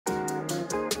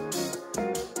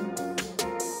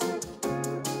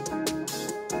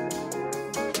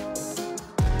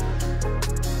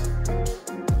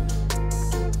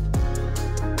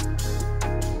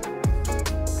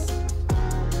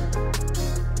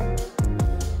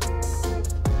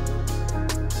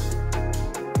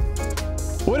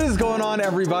What is going on,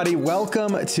 everybody?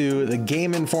 Welcome to the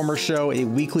Game Informer Show, a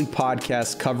weekly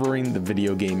podcast covering the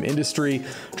video game industry.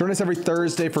 Join us every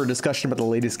Thursday for a discussion about the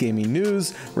latest gaming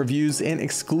news, reviews, and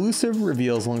exclusive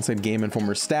reveals alongside Game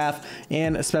Informer staff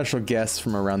and special guests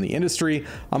from around the industry.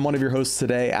 I'm one of your hosts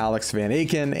today, Alex Van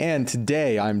Aken, and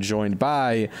today I'm joined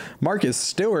by Marcus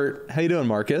Stewart. How you doing,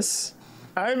 Marcus?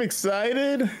 I'm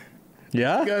excited.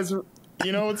 Yeah? You guys,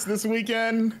 you know what's this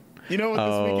weekend? You know what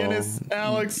this weekend is,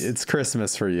 Alex? It's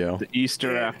Christmas for you.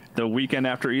 The weekend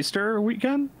after Easter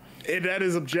weekend? That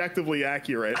is objectively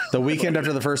accurate. The weekend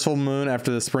after the first full moon,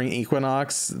 after the spring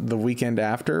equinox, the weekend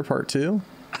after, part 2?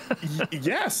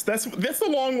 Yes, that's the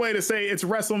long way to say it's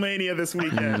WrestleMania this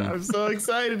weekend. I'm so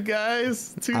excited,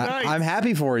 guys. Two nights. I'm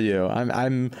happy for you.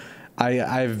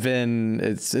 I've been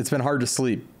it's been hard to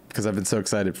sleep because I've been so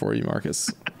excited for you,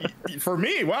 Marcus. For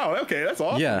me, wow, okay, that's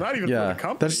awesome. Yeah, Not even for the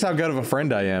company. That's just how good of a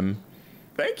friend I am.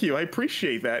 Thank you. I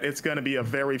appreciate that. It's going to be a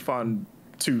very fun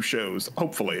 2 shows,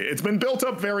 hopefully. It's been built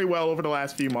up very well over the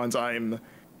last few months.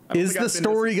 Is the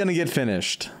story going to get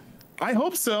finished? I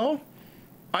hope so.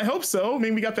 I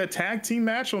mean, we got that tag team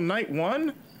match on night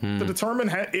 1 to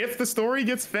determine if the story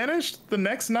gets finished the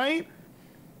next night.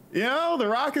 You know, The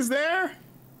Rock is there.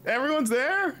 Everyone's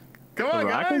there. Come on,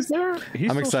 guys.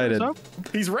 I'm excited.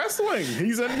 He's wrestling.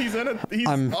 He's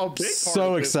I'm a big so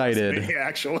part of excited.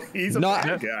 Actually, he's a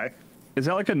bad guy. Is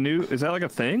that like a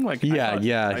thing? Like,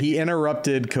 yeah. He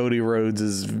interrupted Cody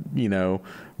Rhodes'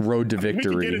 road to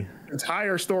victory. We can get an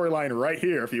entire storyline right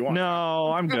here if you want.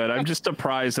 No, I'm good. I'm just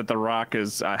surprised that The Rock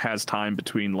has time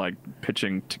between like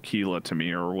pitching tequila to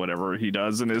me or whatever he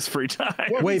does in his free time.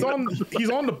 Well, he's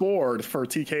on the board for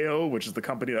TKO, which is the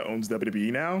company that owns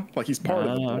WWE now. Like, he's part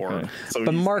of the board. Okay. So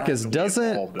but Marcus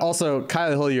doesn't also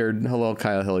Kyle Hilliard. Hello,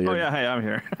 Kyle Hilliard. Oh yeah, hey, I'm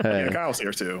here. Hey. Yeah, Kyle's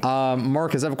here too.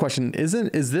 Marcus, I have a question.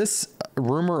 Is this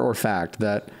rumor or fact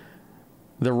that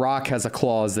The Rock has a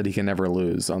clause that he can never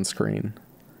lose on screen?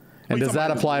 And does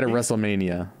that apply to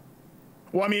WrestleMania?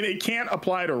 Well, I mean, it can't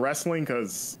apply to wrestling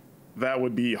because that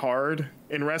would be hard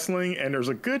in wrestling. And there's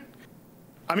a good,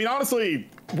 I mean, honestly,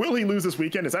 will he lose this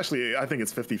weekend? It's actually, I think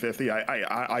it's 50-50.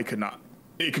 I could not,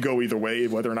 it could go either way,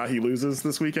 whether or not he loses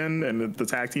this weekend and the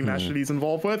tag team match that he's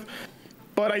involved with.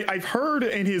 But I've heard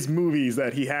in his movies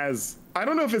that he has, I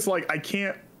don't know if it's like, I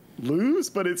can't lose,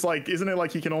 but it's like, isn't it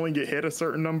like he can only get hit a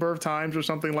certain number of times or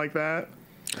something like that?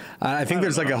 I think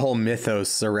there's like a whole mythos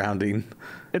surrounding.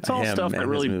 It's all stuff that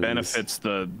really benefits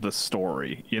the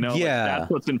story, you know? Yeah. Like,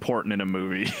 that's what's important in a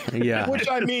movie. Yeah. Which,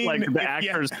 I mean, like the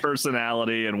actor's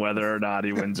personality and whether or not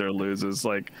he wins or loses,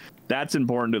 like that's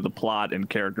important to the plot and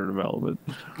character development.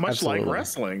 Much like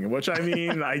wrestling, which, I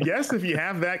mean, I guess if you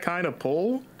have that kind of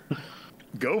pull,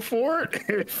 go for it.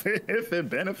 If it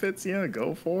benefits you,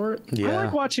 go for it. Yeah. I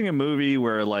like watching a movie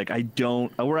where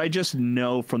I just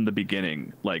know from the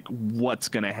beginning like what's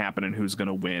gonna happen and who's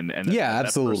gonna win, and that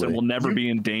person will never be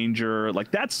in danger. Like,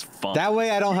 that's fun. That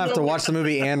way I don't have to watch the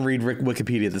movie and read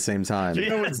Wikipedia at the same time. You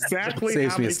know exactly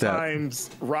how many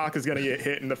times Rock is gonna get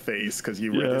hit in the face because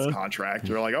you read his contract.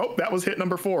 You're like, oh, that was hit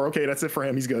number 4. Okay, that's it for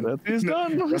him. He's good. He's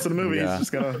done. The rest of the movie, he's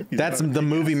just gonna. That's the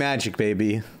movie magic,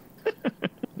 baby.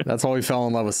 That's why we fell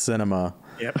in love with cinema.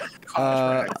 Yep.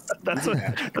 That's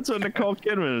what Nicole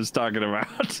Kidman is talking about.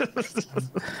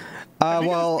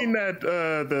 Well, seen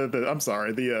that I'm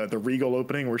sorry, the Regal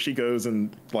opening where she goes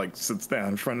and like sits down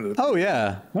in front of the. Oh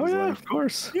yeah, of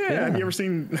course. Yeah. Have you ever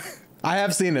seen? I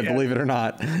have seen it, believe it or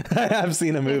not. I have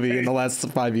seen a movie in the last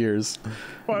 5 years.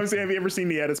 Well, I was saying, have you ever seen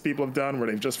the edits people have done where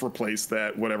they've just replaced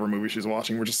that whatever movie she's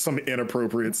watching with just some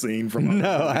inappropriate scene from?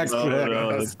 No, actually,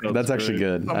 that's actually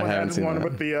good. Someone I haven't seen one that.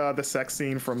 with the sex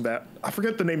scene from that. I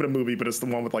forget the name of the movie, but it's the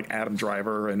one with like Adam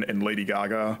Driver and Lady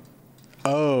Gaga.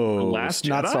 Oh, Last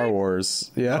not Jedi? Star Wars.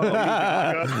 Yeah. The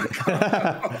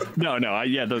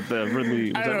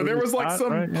Ridley. I don't know. There was like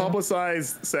some right?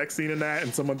 publicized sex scene in that,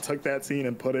 and someone took that scene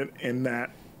and put it in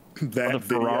that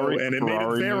video, and it made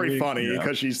it very funny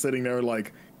because she's sitting there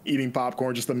like eating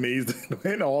popcorn, just amazed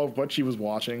in all of what she was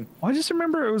watching. Well, I just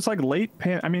remember it was like late.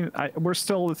 There's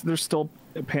still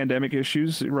pandemic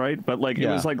issues, right? But like it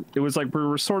was like we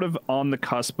were sort of on the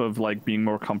cusp of like being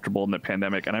more comfortable in the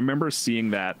pandemic, and I remember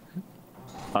seeing that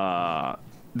ad,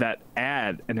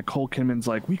 and Nicole Kidman's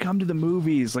like, we come to the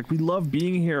movies, like we love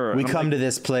being here. We come to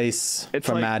this place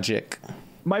for magic.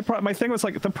 My thing was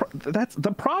like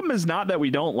the problem is not that we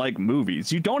don't like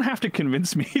movies. You don't have to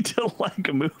convince me to like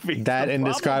a movie. That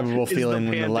indescribable feeling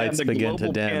when the lights begin to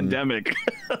dim. Pandemic.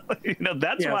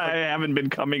 That's why I haven't been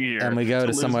coming here. And we go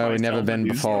to somewhere we've never been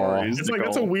before. It's like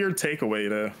that's a weird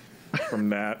takeaway from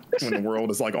that when the world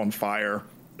is like on fire.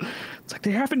 It's like,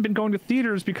 they haven't been going to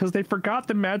theaters because they forgot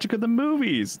the magic of the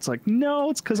movies. It's like, no,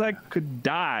 it's because I could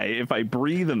die if I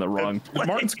breathe in the wrong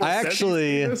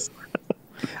place.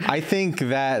 I think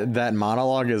that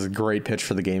monologue is a great pitch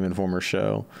for the Game Informer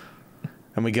show.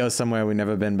 And we go somewhere we've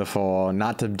never been before,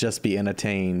 not to just be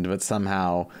entertained, but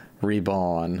somehow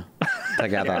reborn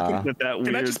together. Can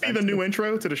that just be the new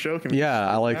intro to the show?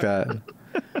 I like that.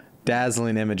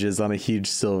 Dazzling images on a huge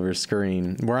silver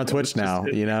screen. We're on Twitch now,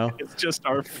 It's just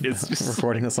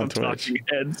recording us on Twitch.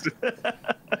 Heads.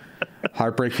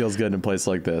 Heartbreak feels good in a place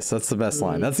like this. That's the best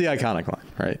line. That's the iconic line,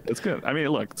 right? It's good. I mean,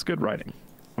 look, it's good writing.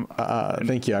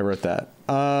 Thank you. I wrote that.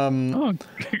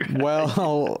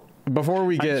 Well, before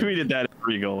we get... I tweeted that at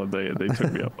Regal and they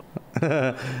took me up.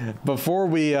 Before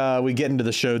we get into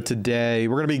the show today,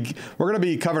 we're gonna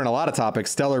be covering a lot of topics: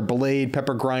 Stellar Blade,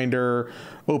 Pepper Grinder,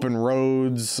 Open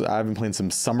Roads. I've been playing some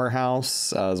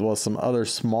Summerhouse, as well as some other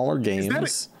smaller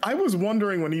games. I was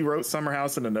wondering when you wrote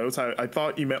Summerhouse in the notes, I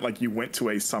thought you meant like you went to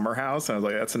a summer house. And I was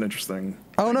like, that's an interesting.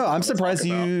 Oh no, I'm surprised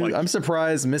I'm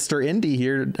surprised Mr. Indie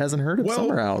here hasn't heard of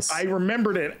Summerhouse. I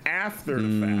remembered it after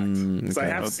the fact because I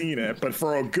have seen it, but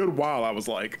for a good while I was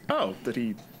like, oh, did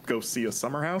he go see a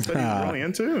summer house that he's really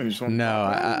into? And just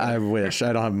I wish.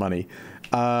 I don't have money.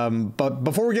 But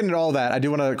before we get into all that, I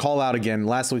do want to call out again.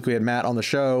 Last week we had Matt on the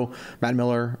show, Matt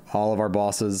Miller, all of our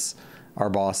bosses, our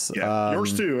boss. Yeah,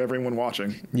 yours too, everyone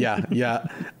watching. Yeah.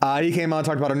 He came on,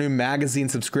 talked about our new magazine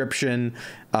subscription.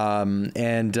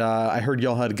 And I heard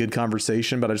y'all had a good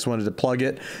conversation, but I just wanted to plug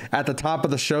it at the top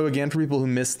of the show again for people who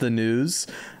missed the news.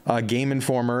 Game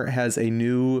Informer has a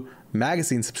new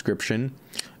magazine subscription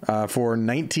for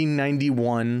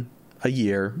 $19.91 a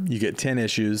year. You get 10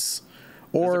 issues,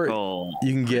 or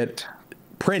you can get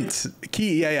print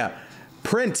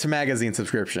magazine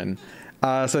subscription.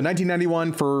 So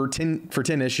 $19.91 for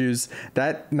 10 issues.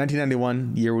 That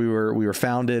 1991 year we were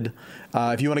founded.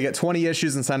 If you want to get 20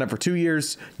 issues and sign up for 2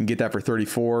 years, you can get that for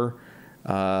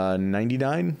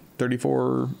 $34.99.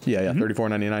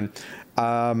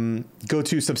 $34.99. Go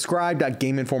to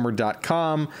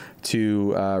subscribe.gameinformer.com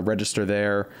to register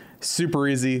there. Super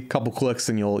easy, couple clicks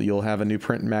and you'll have a new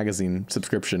print magazine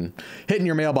subscription hitting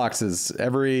your mailboxes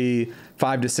every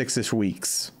 5 to 6ish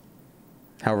weeks.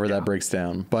 However that breaks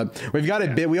down. But we've got a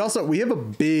bit. We have a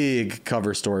big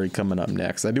cover story coming up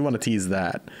next. I do want to tease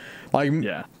that.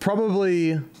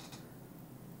 Probably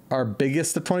our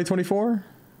biggest of 2024. I'm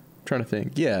trying to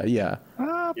think. Yeah.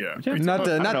 Not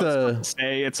the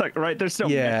say it's like, right, there's no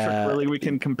metric really we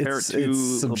can compare it to.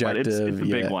 It's subjective. It's a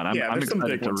big one. I'm there's some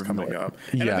excited big ones coming up.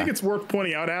 And I think it's worth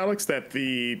pointing out, Alex, that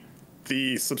the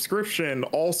subscription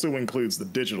also includes the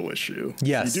digital issue.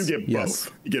 Yes. So you do get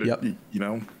both. You get it,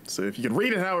 so if you can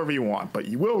read it however you want, but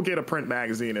you will get a print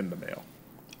magazine in the mail.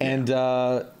 And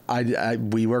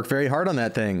we work very hard on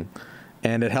that thing,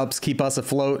 and it helps keep us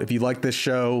afloat. If you like this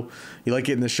show, you like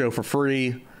getting this show for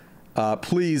free,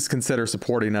 please consider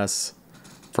supporting us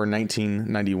for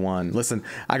 $19.91. Listen,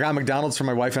 I got McDonald's for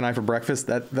my wife and I for breakfast.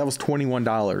 That was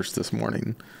 $21 this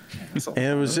morning. And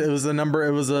it was a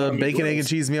bacon, egg, and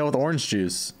cheese meal with orange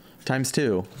juice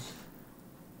 ×2.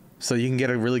 So you can get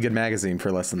a really good magazine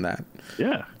for less than that.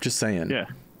 Yeah. Just saying. Yeah.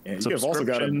 And you've also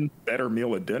got a better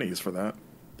meal at Denny's for that.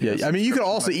 Yeah, I mean, you could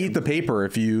also eat the paper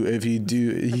if you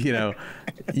do,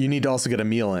 you need to also get a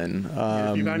meal in.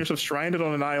 If you find yourself stranded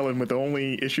on an island with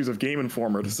only issues of Game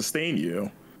Informer to sustain you,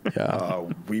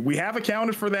 we have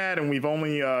accounted for that, and we've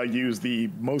only used the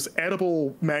most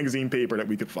edible magazine paper that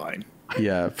we could find.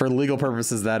 Yeah, for legal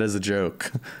purposes, that is a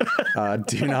joke.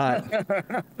 Do not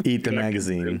eat the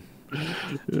magazine.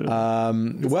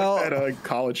 Well, like that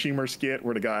college humor skit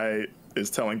where the guy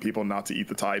is telling people not to eat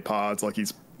the Tide Pods, like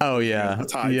he's. Oh yeah,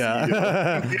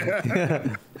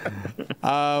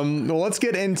 well, let's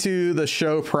get into the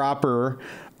show proper.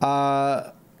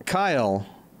 Kyle,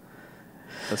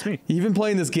 that's me. You've been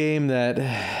playing this game that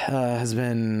has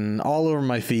been all over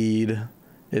my feed.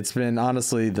 It's been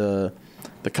honestly the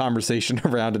conversation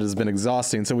around it has been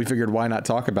exhausting. So we figured why not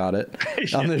talk about it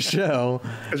on this show.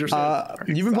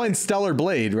 You've been playing Stellar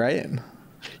Blade, right?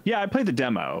 Yeah, I played the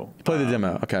demo. Play the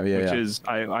demo. Okay, which is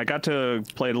I got to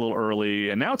play it a little early,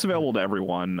 and now it's available to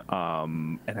everyone.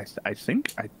 And I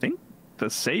think the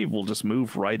save will just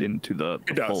move right into the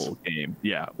full game.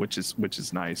 Yeah, which is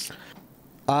nice.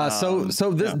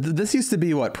 This used to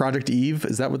be what, Project Eve?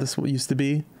 Is that what this used to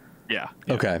be? Yeah.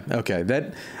 Okay.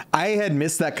 That I had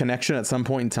missed that connection at some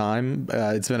point in time.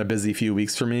 It's been a busy few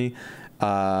weeks for me.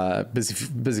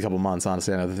 Busy couple months,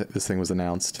 honestly. I know this thing was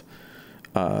announced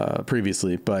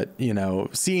previously, but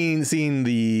seeing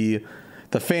the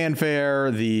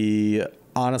fanfare, the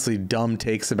honestly dumb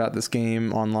takes about this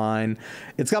game online,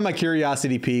 it's got my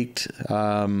curiosity piqued.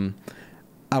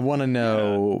 I want to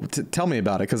know. Tell me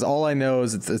about it, because all I know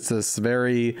is it's this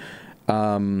very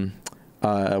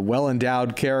well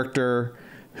endowed character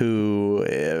who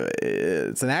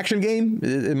it's an action game.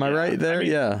 Am I right there? I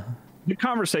mean, the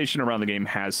conversation around the game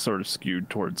has sort of skewed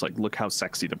towards like, look how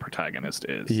sexy the protagonist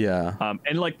is. Yeah.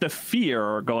 And like the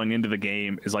fear going into the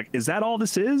game is like, is that all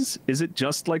this is? Is it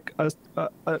just like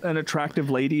an attractive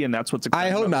lady and that's what's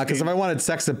exciting? I hope not, because if I wanted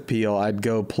sex appeal, I'd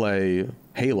go play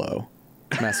Halo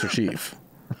Master Chief.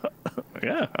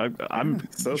 Yeah, I'm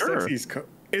so sure. sexy.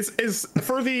 Is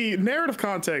for the narrative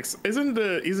context, isn't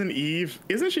Eve,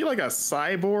 isn't she like a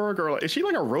cyborg, or is she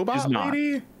like a robot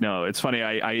lady? No, it's funny.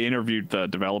 I interviewed the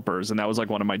developers, and that was like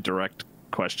one of my direct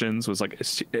questions was like,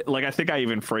 I think I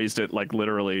even phrased it like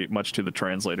literally much to the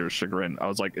translator's chagrin. I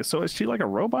was like, so is she like a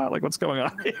robot? Like, what's going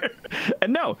on here?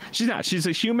 And no, she's not. She's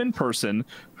a human person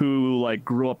who like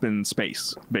grew up in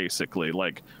space, basically.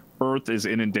 Like, Earth is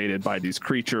inundated by these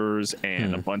creatures,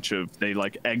 and a bunch of they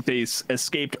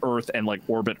escaped Earth and like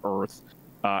orbit Earth,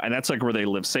 and that's like where they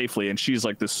live safely. And she's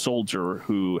like this soldier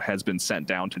who has been sent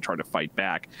down to try to fight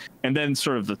back. And then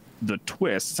sort of the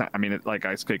twist. I mean, like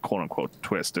I say, quote unquote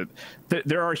twist.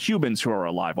 There are humans who are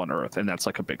alive on Earth, and that's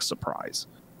like a big surprise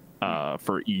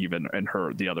for Eve and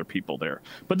her, the other people there.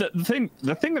 But the thing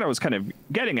that I was kind of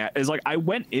getting at is like, I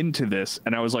went into this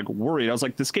and I was like worried. I was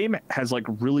like, this game has like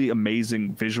really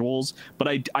amazing visuals, but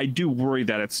I do worry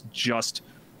that it's just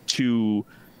too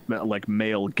like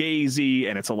male gazy,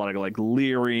 and it's a lot of like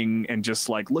leering and just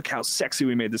like, look how sexy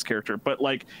we made this character. But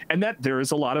like, and that there is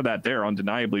a lot of that there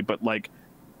undeniably, but like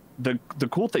the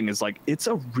cool thing is like, it's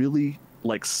a really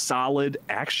like solid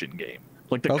action game.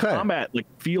 Like the combat like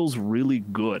feels really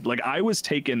good. Like I was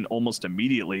taken almost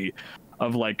immediately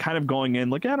of like kind of going in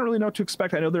like, I don't really know what to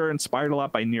expect. I know they're inspired a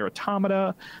lot by Nier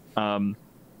Automata,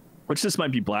 which this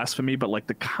might be blasphemy, but like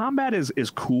the combat is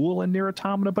cool in Nier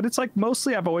Automata, but it's like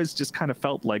mostly I've always just kind of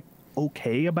felt like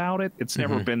okay about it. It's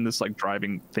never been this like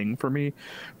driving thing for me.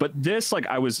 But this, like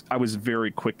I was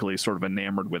very quickly sort of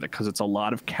enamored with it, because it's a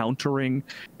lot of countering.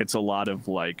 It's a lot of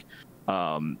like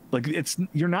it's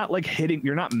you're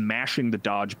not mashing the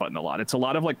dodge button a lot. It's a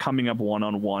lot of like coming up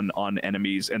one-on-one on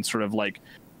enemies and sort of like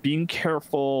being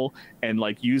careful and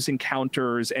like using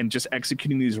counters and just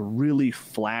executing these really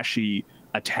flashy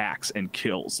attacks and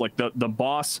kills. Like the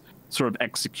boss sort of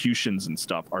executions and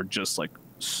stuff are just like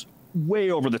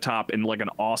way over the top in like an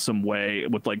awesome way,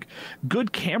 with like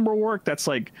good camera work. That's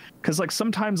like, because like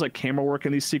sometimes like camera work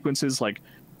in these sequences, like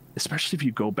especially if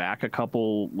you go back a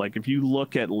couple, like if you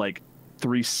look at like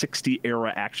 360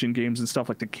 era action games and stuff,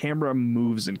 like the camera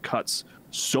moves and cuts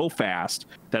so fast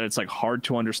that it's like hard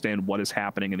to understand what is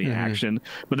happening in the action.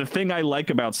 But the thing I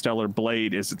like about Stellar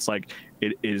Blade is it's like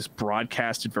it is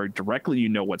broadcasted very directly. You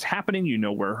know what's happening, you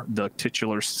know where the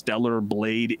titular Stellar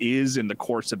Blade is in the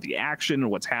course of the action and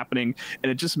what's happening,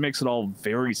 and it just makes it all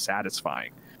very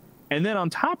satisfying. And then on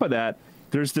top of that,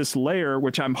 there's this layer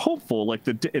which I'm hopeful, like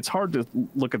it's hard to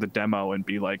look at the demo and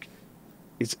be like,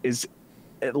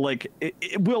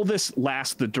 will this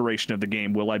last the duration of the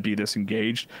game? Will I be this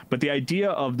engaged? But the idea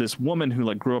of this woman who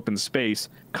like grew up in space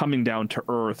coming down to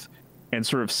Earth and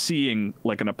sort of seeing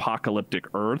like an apocalyptic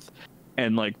Earth,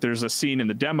 and like there's a scene in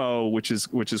the demo which is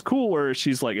cool where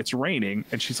she's like, it's raining,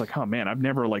 and she's like, oh man, I've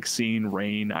never like seen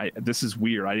rain. This is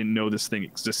weird. I didn't know this thing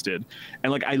existed.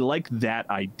 And like I like that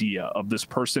idea of this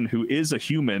person who is a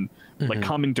human like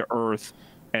coming to Earth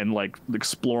and like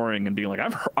exploring and being like,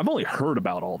 I've only heard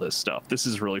about all this stuff. This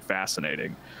is really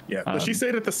fascinating. Yeah. Does she say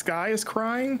that the sky is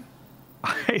crying?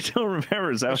 I don't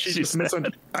remember. Is that what she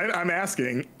said? I'm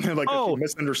asking. Like, if she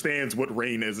misunderstands what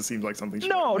rain is, it seems like something.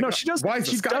 No, she doesn't. Why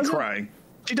is the sky crying?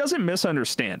 She doesn't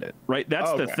misunderstand it, right?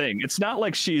 That's the thing. It's not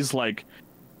like she's like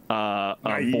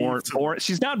born.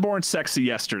 She's not born sexy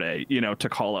yesterday, you know, to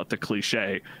call out the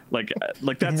cliche. Like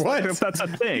that's that's a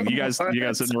thing. You guys have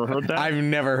never heard that? I've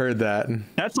never heard that.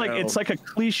 That's like it's like a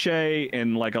cliche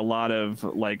in like a lot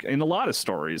of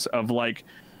stories of like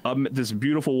this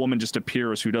beautiful woman just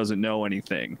appears who doesn't know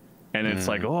anything. And it's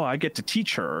like, oh, I get to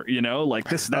teach her, you know, like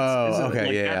this.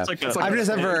 I've just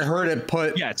never heard it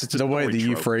put it's the way that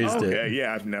you phrased it.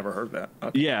 Yeah, I've never heard that.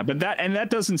 Okay. Yeah, but that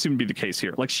doesn't seem to be the case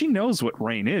here. Like she knows what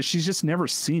rain is. She's just never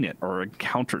seen it or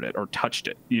encountered it or touched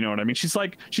it. You know what I mean? She's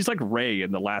like Rey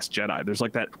in The Last Jedi. There's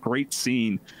like that great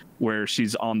scene where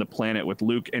she's on the planet with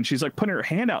Luke and she's like putting her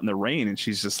hand out in the rain and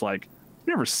she's just like, I've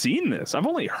never seen this. I've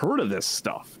only heard of this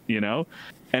stuff, you know?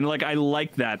 And like I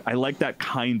like that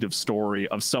kind of story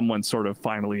of someone sort of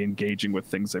finally engaging with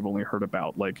things they've only heard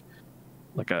about. Like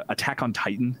Attack on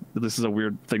Titan. This is a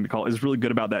weird thing to call it. Is really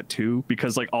good about that too,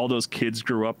 because like all those kids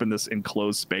grew up in this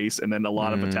enclosed space, and then a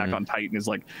lot of Attack on Titan is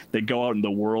like they go out in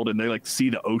the world and they like see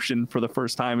the ocean for the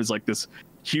first time. Is like this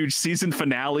huge season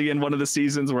finale in one of the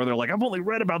seasons where they're like, I've only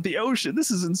read about the ocean.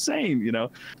 This is insane, you know?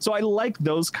 So I like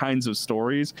those kinds of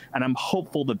stories, and I'm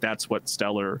hopeful that that's what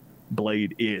Stellar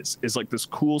Blade is like this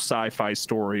cool sci-fi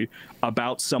story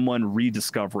about someone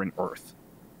rediscovering Earth.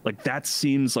 Like that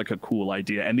seems like a cool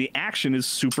idea, and the action is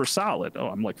super solid. Oh,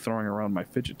 I'm like throwing around my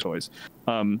fidget toys.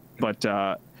 All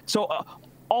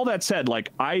that said,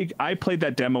 like I played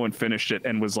that demo and finished it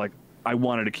and was like, I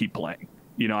wanted to keep playing.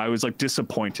 You know, I was like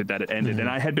disappointed that it ended, and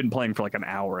I had been playing for like an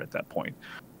hour at that point.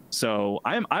 So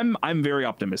I'm very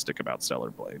optimistic about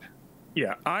Stellar Blade.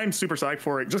 Yeah, I'm super psyched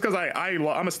for it, just because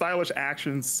I'm a stylish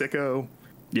action sicko.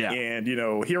 Yeah. And, you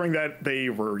know, hearing that they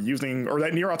were using, or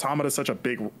that Nier Automata is such a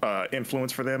big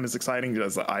influence for them is exciting,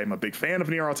 because I'm a big fan of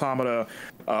Nier Automata.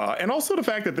 And also the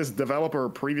fact that this developer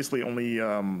previously only,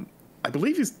 I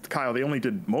believe they only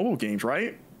did mobile games,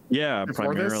 right? Yeah,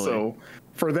 primarily. So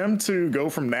for them to go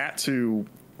from that to,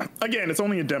 again, it's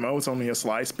only a demo, it's only a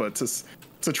slice, but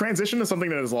to transition to something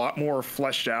that is a lot more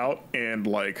fleshed out and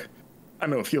like, I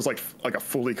don't know, it feels like a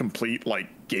fully complete like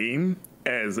game,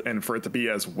 and for it to be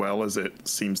as well as it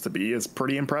seems to be is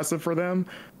pretty impressive for them.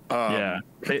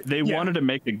 They wanted to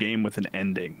make a game with an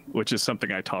ending, which is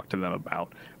something I talked to them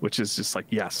about, which is just like,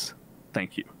 yes,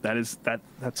 thank you. That's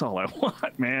all I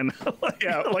want, man.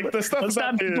 Like the stuff. Let's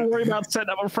not worry about setting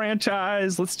up a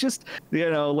franchise. Let's just,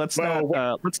 you know, let's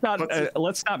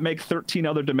not make 13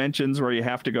 other dimensions where you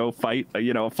have to go fight,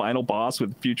 a final boss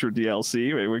with future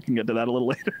DLC. Maybe we can get to that a little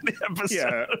later in the episode.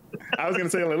 Yeah, I was gonna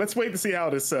say, like, let's wait to see how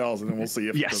this sells, and then we'll see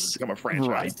if it doesn't become a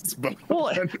franchise. Right.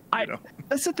 Well,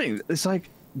 that's the thing. It's like,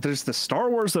 there's the Star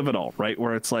Wars of it all, right?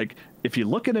 Where it's like, if you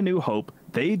look at A New Hope,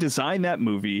 they designed that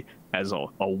movie as a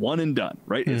one and done,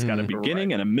 right? It's got a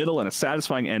beginning and a middle and a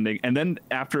satisfying ending. And then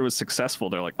after it was successful,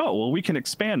 they're like, oh, well, we can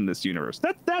expand this universe.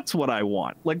 That's what I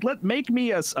want. Like, make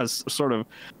me a sort of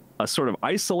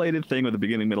isolated thing with a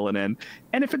beginning, middle, and end.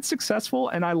 And if it's successful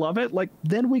and I love it, like,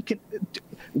 then we can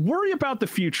worry about the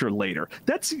future later.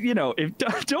 That's, you don't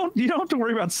have to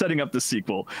worry about setting up the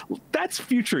sequel. That's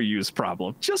future use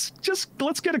problem. Just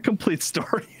let's get a complete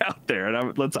story out there.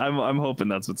 And I'm hoping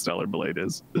that's what Stellar Blade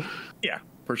is. Yeah,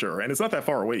 for sure. And it's not that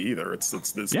far away either. It's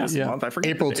this month. I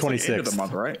forget. April 26th. End of the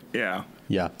month, right? Yeah.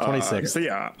 Yeah, 26th. So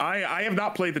yeah, I have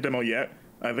not played the demo yet.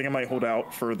 I think I might hold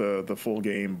out for the full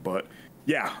game, but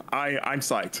yeah, I'm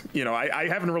psyched. You know, I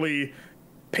haven't really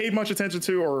paid much attention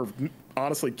to or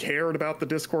honestly cared about the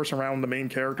discourse around the main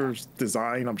character's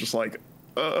design. I'm just like,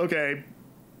 okay,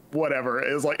 whatever.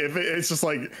 It's like, if it's just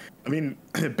like, I mean,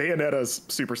 Bayonetta's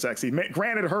super sexy.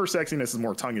 Granted, her sexiness is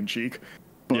more tongue in cheek,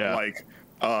 but like,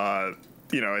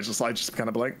 it's just, I just kind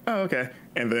of like, oh, okay.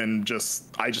 And then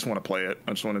I just want to play it.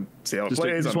 I just want to see how it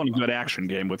plays. I just want a good action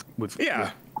game with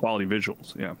quality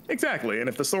visuals. Yeah, exactly. And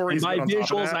if the story is by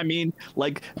visuals, I mean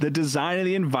like the design of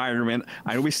the environment.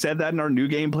 I know we said that in our new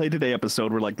gameplay today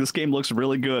episode. We're like, this game looks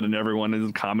really good, and everyone in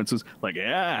the comments was like,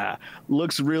 yeah,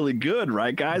 looks really good,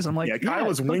 right, guys? I'm like, yeah, Kyle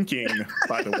was winking,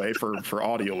 by the way, for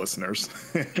audio listeners.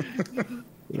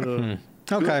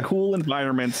 Okay. Cool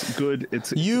environments. Good.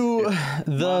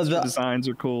 The designs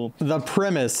are cool. The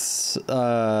premise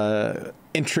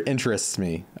interests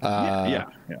me. Yeah.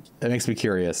 It makes me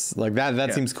curious. Like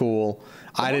that seems cool.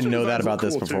 I didn't know that about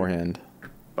this beforehand.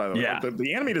 By the way,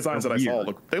 the anime designs that I saw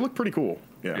look pretty cool.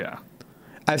 Yeah.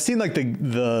 I've seen like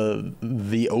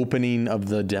the opening of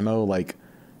the demo like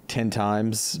 10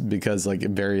 times because like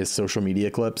various social media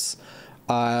clips,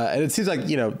 and it seems like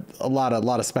a lot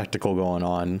of spectacle going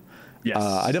on. Yes.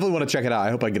 I definitely want to check it out. I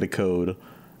hope I get a code.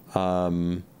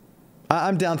 I'm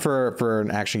down for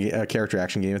a character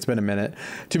action game. It's been a minute.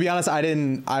 To be honest,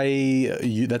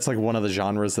 that's like one of the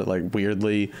genres that like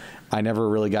weirdly I never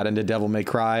really got into. Devil May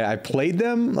Cry. I played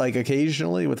them like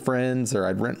occasionally with friends, or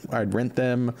I'd rent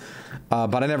them,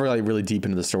 but I never like really deep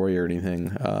into the story or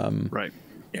anything. Right.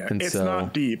 Yeah, it's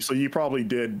not deep, so you probably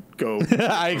did go.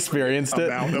 I experienced it.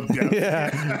 Yeah,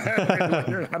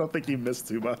 I don't think you missed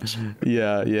too much.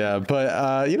 Yeah, but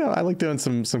I like doing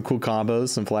some cool combos,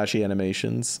 some flashy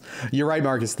animations. You're right,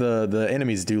 Marcus. The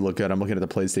enemies do look good. I'm looking at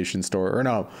the PlayStation store, or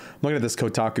no, I'm looking at this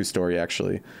Kotaku story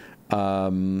actually,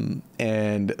 and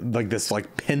like this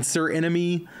like pincer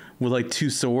enemy with like two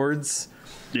swords.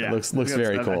 Yeah, it looks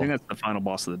very cool. I think that's the final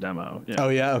boss of the demo. Yeah. Oh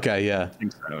yeah, okay, yeah. I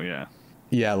think so. Yeah.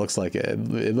 Yeah, it looks like it.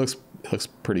 It looks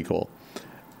pretty cool.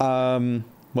 Well,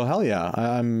 hell yeah!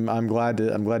 I'm glad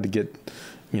to get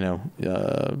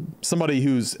somebody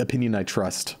whose opinion I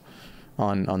trust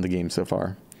on the game so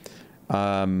far.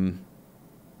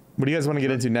 What do you guys want to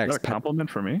get into next? Is that a compliment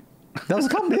for me? That was a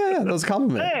compliment. Yeah, that was a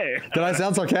compliment. Hey! Did I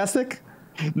sound sarcastic?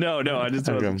 No, I just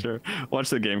wasn't sure. Watch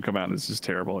the game come out and it's just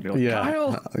terrible. And you're like, Yeah.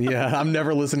 Kyle! Yeah, I'm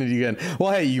never listening to you again.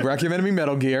 Well, hey, you recommended me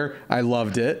Metal Gear. I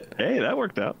loved it. Hey, that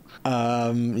worked out.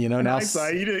 You know, now...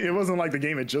 It wasn't like the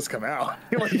game had just come out.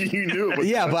 Like, you knew it was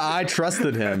Yeah, but I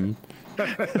trusted him.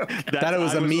 That it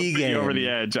was a me game. Over the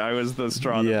edge. I was the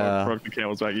straw that broke the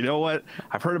camel's back. You know what?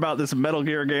 I've heard about this Metal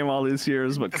Gear game all these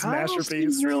years, but it's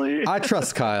masterpiece. Really. I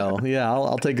trust Kyle. Yeah,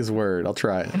 I'll take his word. I'll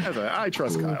try it. I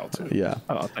trust Kyle too. Yeah.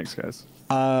 Oh, thanks, guys.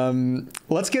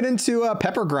 Let's get into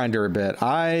Pepper Grinder a bit.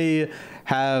 I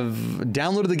have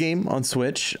downloaded the game on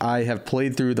Switch. I have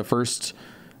played through the first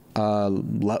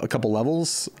a couple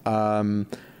levels. I'm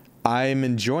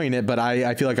enjoying it, but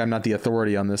I feel like I'm not the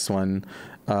authority on this one.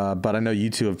 But I know you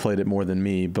two have played it more than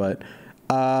me. But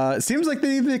it seems like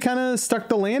they kind of stuck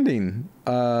the landing.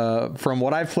 From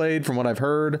what I've played, from what I've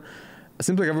heard, it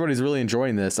seems like everybody's really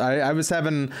enjoying this. I was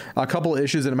having a couple of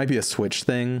issues, and it might be a Switch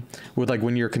thing with like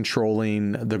when you're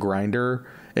controlling the grinder,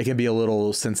 it can be a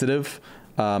little sensitive.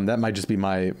 That might just be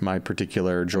my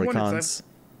particular Joy-Cons.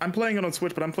 I'm playing it on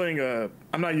Switch, but I'm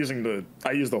not using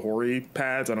I use the Hori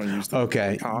pads. I don't use the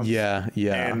Joy-Cons. Yeah.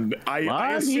 And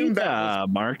I assume that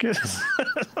Marcus.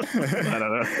 I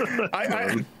don't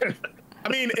know. I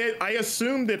mean, I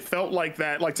assumed it felt like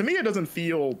that. Like, to me, it doesn't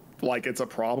feel like it's a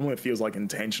problem. It feels like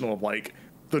intentional. Like,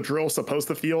 the drill's supposed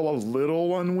to feel a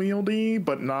little unwieldy,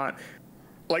 but not.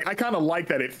 Like, I kind of like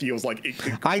that it feels like it.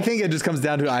 I think it just comes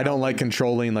down to I don't like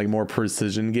controlling like more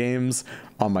precision games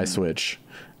on my Switch.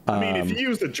 I mean, if you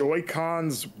use the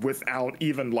Joy-Cons without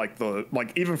even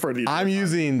even for the, I'm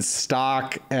using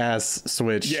stock ass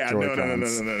Switch. Yeah,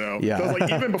 Joy-Cons. no. Yeah, because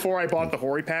like even before I bought the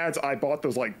Hori pads, I bought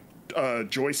those like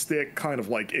joystick kind of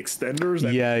like extenders.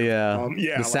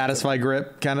 The Satisfy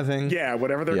grip kind of thing. Yeah,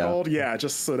 whatever they're called. Yeah,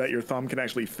 just so that your thumb can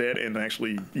actually fit and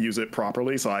actually use it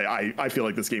properly. So I feel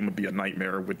like this game would be a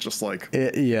nightmare with just like.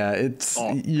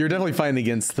 You're definitely fighting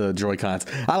against the Joy-Cons.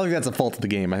 I don't think that's a fault of the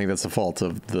game. I think that's a fault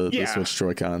of the Switch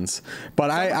Joy-Cons. But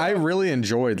I really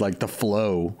enjoyed like the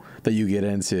flow that you get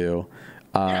into.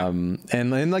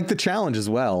 And like the challenge as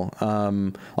well.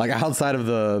 Like outside of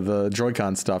the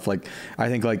Joy-Con stuff, like I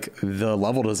think like the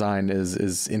level design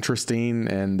is interesting,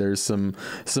 and there's some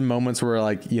moments where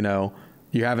like, you know,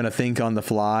 you're having to think on the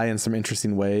fly in some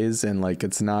interesting ways, and like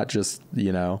it's not just,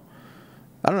 you know,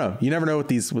 I don't know. You never know with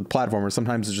platformers.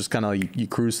 Sometimes it's just kind of you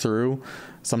cruise through.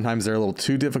 Sometimes they're a little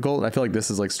too difficult. I feel like this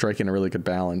is like striking a really good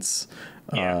balance.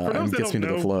 And gets me to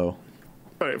the flow.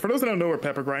 Right. For those that don't know where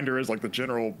Pepper Grinder is, like the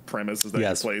general premise is that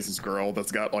he plays this girl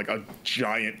that's got like a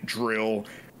giant drill,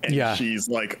 and she's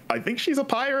like, I think she's a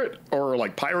pirate or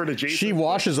like pirate adjacent. She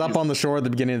washes up on the shore at the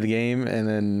beginning of the game, and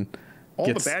then all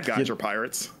the bad guys are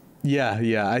pirates.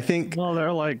 Yeah, I think. Well, they're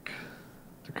kind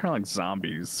of like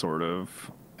zombies, sort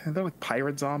of. And they're like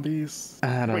pirate zombies.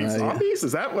 I don't know. Zombies?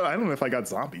 Is that what? I don't know if I got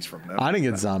zombies from them. I didn't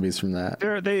get zombies from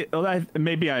that.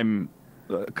 Maybe I'm.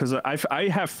 Because I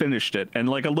have finished it, and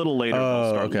like a little later,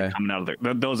 coming out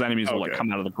of those enemies will like come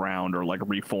out of the ground or like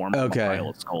reform from a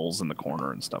pile of skulls in the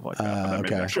corner and stuff like that. But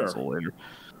that later.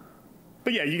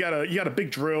 But yeah, you got a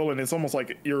big drill, and it's almost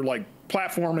like you're like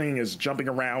platforming is jumping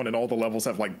around, and all the levels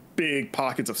have like big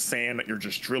pockets of sand that you're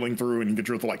just drilling through, and you can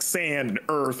drill through like sand and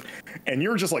earth, and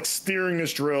you're just like steering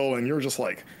this drill, and you're just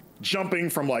like jumping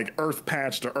from like earth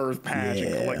patch to earth patch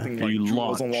and collecting like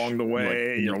jewels along the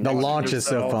way. The launch is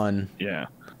so fun. Yeah.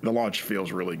 The launch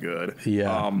feels really good.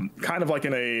 Yeah. Kind of like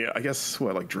in I guess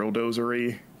like drill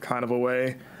dozery kind of a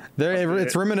way.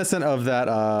 It's reminiscent of that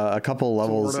a couple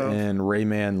levels in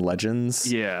Rayman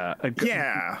Legends. Yeah.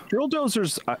 Drill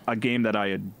Dozer's a game that I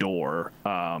adore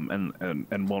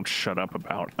and won't shut up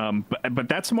about. But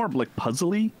that's more like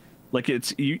puzzly. Like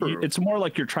it's more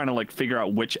like you're trying to like figure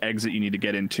out which exit you need to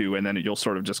get into, and then you'll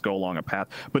sort of just go along a path.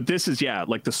 But this is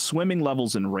like the swimming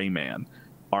levels in Rayman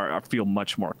feel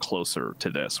much more closer to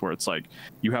this, where it's like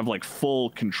you have like full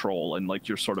control, and like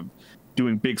you're sort of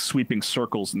doing big sweeping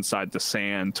circles inside the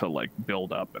sand to like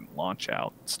build up and launch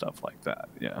out and stuff like that.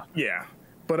 Yeah.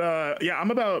 But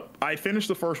I finished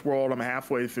the first world. I'm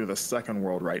halfway through the second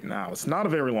world right now. It's not a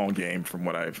very long game from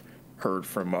what I've heard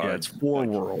from. It's 4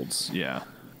 worlds. Yeah.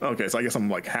 Okay, so I guess I'm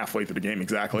like halfway through the game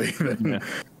exactly.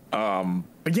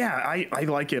 But yeah, I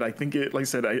like it. I think it, like I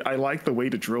said, I like the way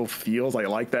the drill feels. I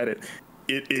like that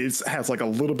it has like a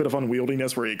little bit of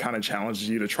unwieldiness where it kind of challenges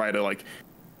you to try to like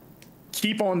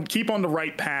keep on the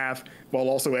right path while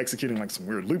also executing like some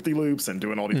weird loop-de-loops and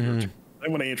doing all these weird.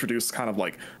 And when they introduce kind of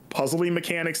like puzzly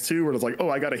mechanics too, where it's like, oh,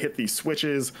 I got to hit these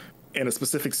switches in a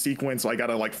specific sequence, so I got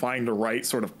to like find the right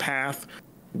sort of path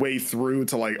way through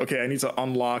to like, okay, I need to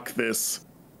unlock this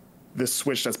this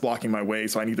switch that's blocking my way,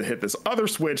 so I need to hit this other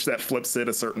switch that flips it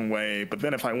a certain way. But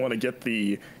then if I want to get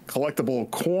the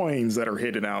collectible coins that are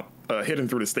hidden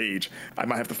through the stage, I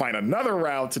might have to find another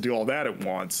route to do all that at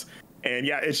once. And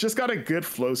yeah, it's just got a good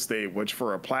flow state, which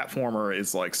for a platformer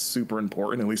is like super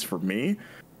important, at least for me.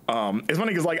 It's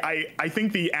funny because like I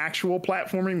think the actual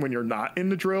platforming when you're not in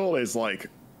the drill is like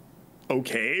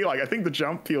okay. Like I think the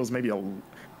jump feels maybe a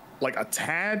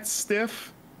tad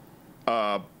stiff.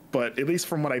 But at least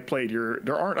from what I played,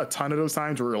 there aren't a ton of those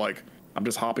times where you're like, I'm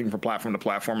just hopping from platform to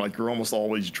platform. Like you're almost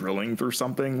always drilling through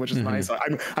something, which is nice.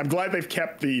 I'm glad they've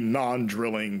kept the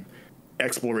non-drilling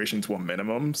exploration to a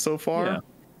minimum so far. Yeah.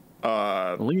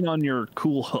 Lean on your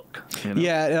cool hook. You know?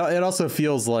 Yeah, it also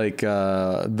feels like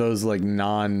those like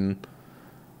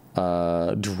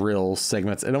drill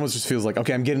segments. It almost just feels like,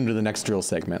 okay, I'm getting to the next drill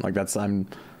segment. Like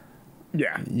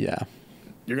Yeah.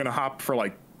 You're gonna hop for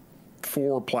like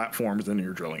 4 platforms, and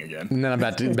you're drilling again. And then I'm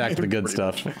back to the good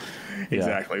stuff.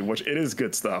 Exactly, which it is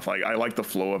good stuff. Like I like the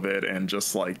flow of it, and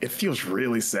just like it feels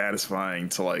really satisfying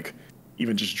to like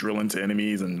even just drill into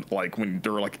enemies, and like when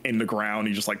they're like in the ground,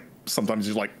 you just like sometimes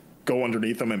you like go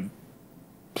underneath them and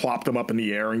plop them up in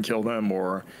the air and kill them.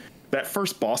 Or that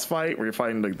first boss fight where you're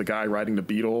fighting the guy riding the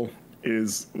beetle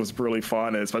was really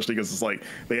fun, especially because it's like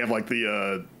they have like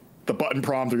the button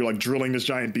prompt where you're like drilling this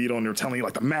giant beetle, and they're telling you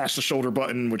like to mash the shoulder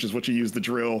button, which is what you use to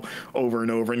drill over and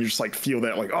over, and you just like feel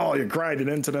that like, oh, you're grinding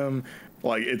into them.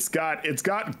 Like it's got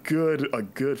a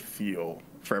good feel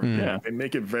for everything. Yeah. They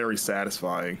make it very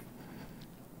satisfying.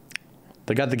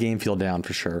 They got the game feel down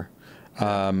for sure.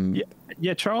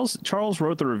 Yeah, Charles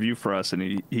wrote the review for us, and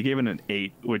he gave it an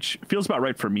 8, which feels about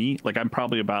right for me. Like I'm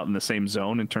probably about in the same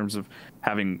zone in terms of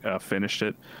having finished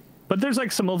it. But there's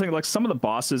like some little thing, like some of the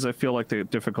bosses, I feel like the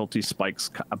difficulty spikes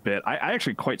a bit. I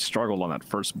actually quite struggled on that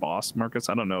first boss, Marcus.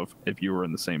 I don't know if you were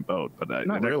in the same boat, but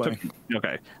not really.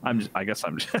 Okay, I guess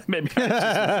I'm just, maybe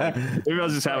I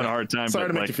was just having a hard time. Sorry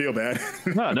to make like, you feel bad.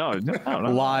 No.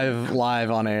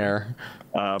 Live on air.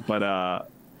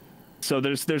 So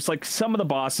there's like some of the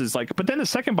bosses, like, but then the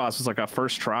second boss was like a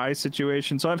first try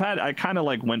situation. So I kind of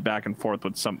like went back and forth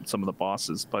with some of the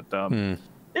bosses, but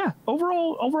yeah,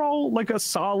 overall like a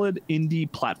solid indie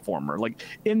platformer, like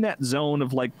in that zone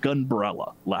of like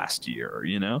Gunbrella last year,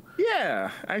 you know?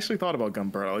 Yeah, I actually thought about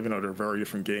Gunbrella, even though they're very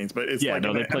different games, but it's they're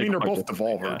both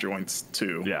Devolver joints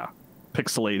too. Yeah,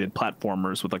 pixelated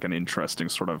platformers with like an interesting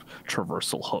sort of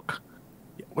traversal hook.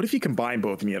 What if you combine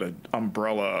both and you had a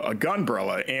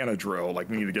Gunbrella, and a drill? Like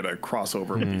we need to get a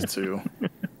crossover of these two.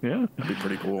 Yeah, that'd be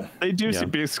pretty cool. They do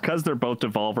because they're both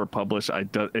Devolver published.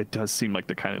 It does seem like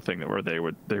the kind of thing that where they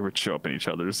would show up in each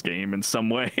other's game in some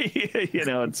way, you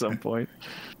know, at some point.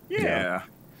 Yeah.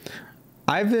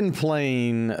 I've been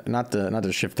playing not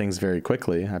to shift things very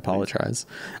quickly. I apologize.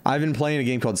 I've been playing a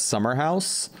game called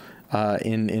Summerhouse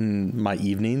in my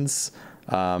evenings.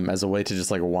 As a way to just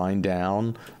like wind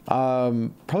down.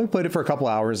 Probably played it for a couple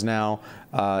hours now.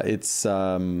 I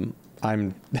did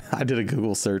a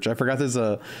Google search. I forgot there's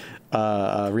a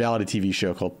reality TV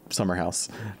show called Summerhouse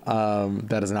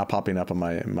that is now popping up on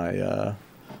my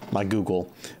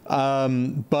Google.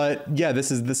 But yeah,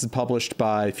 this is published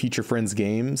by Future Friends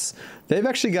Games. They've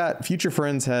actually got Future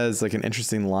Friends has like an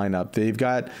interesting lineup.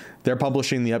 They're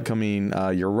publishing the upcoming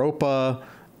Europa.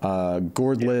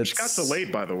 Gordlets. Which got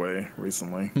delayed, by the way,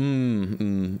 recently.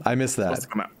 I missed that. It's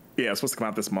supposed to come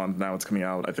out this month. Now it's coming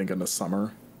out, I think, in the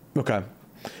summer. Okay.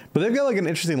 But they've got like an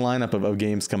interesting lineup of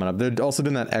games coming up. They're also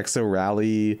doing that Exo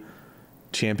Rally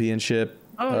Championship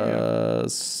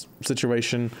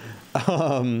situation.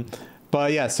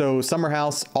 But yeah, so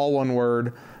Summerhouse, all one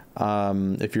word.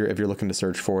 If you're looking to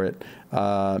search for it,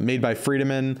 made by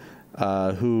Friedemann.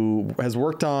 Who has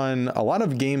worked on a lot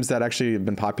of games that actually have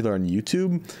been popular on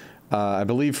YouTube. I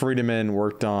believe Friedemann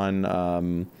worked on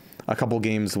a couple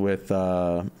games with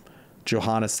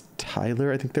Johannes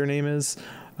Tyler, I think their name is.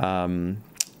 I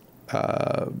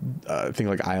think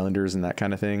like Islanders and that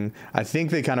kind of thing. I think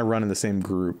they kind of run in the same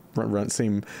group, run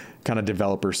same kind of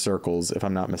developer circles, if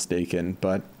I'm not mistaken.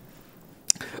 But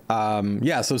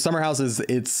so Summerhouse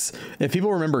it's if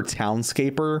people remember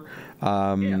Townscaper,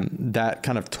 that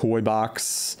kind of toy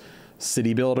box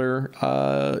city builder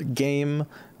game,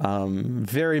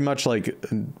 very much like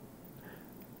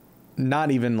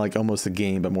not even like almost a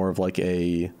game, but more of like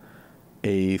a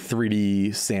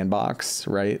 3D sandbox,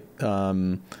 right?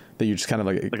 That you just kind of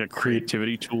like a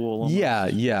creativity tool almost.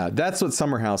 Yeah, that's what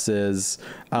Summerhouse is.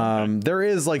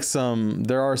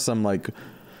 There are some like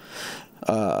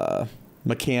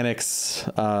mechanics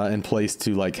in place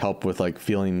to like help with like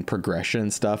feeling progression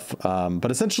and stuff.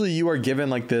 But essentially you are given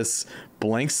like this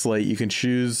blank slate. You can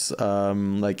choose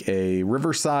like a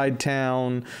riverside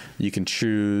town. You can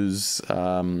choose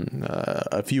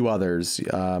a few others,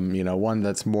 one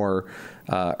that's more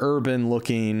urban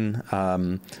looking.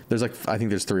 There's like, I think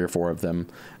there's 3 or 4 of them.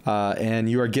 And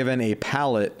you are given a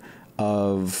palette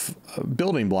of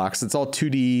building blocks. It's all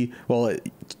 2D. Well,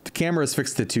 the camera is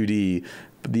fixed to 2D.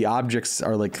 The objects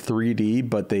are like 3D,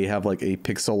 but they have like a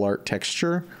pixel art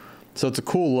texture. So it's a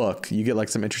cool look. You get like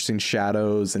some interesting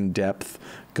shadows and depth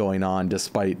going on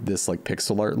despite this like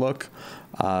pixel art look.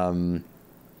 And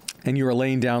you are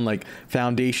laying down like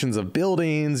foundations of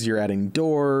buildings. You're adding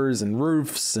doors and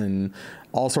roofs and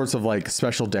all sorts of like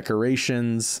special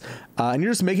decorations. And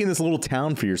you're just making this little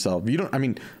town for yourself.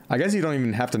 I guess you don't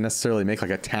even have to necessarily make like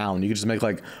a town. You could just make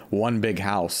like one big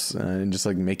house and just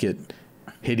like make it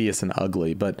hideous and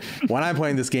ugly. But when I'm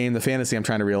playing this game, the fantasy I'm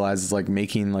trying to realize is like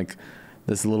making like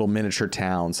this little miniature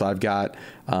town. So I've got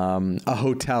a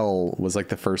hotel was like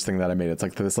the first thing that I made. It's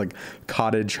like this like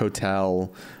cottage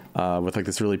hotel with like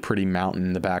this really pretty mountain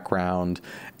in the background.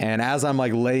 And as I'm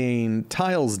like laying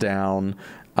tiles down,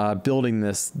 building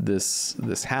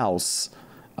this house,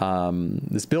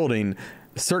 this building,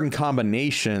 certain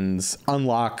combinations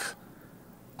unlock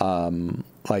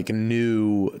like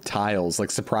new tiles, like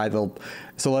surprise.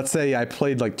 So let's say I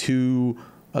played like 2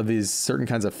 of these certain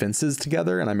kinds of fences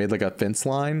together and I made like a fence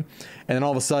line, and then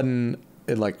all of a sudden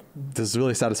it like this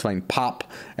really satisfying pop,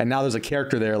 and now there's a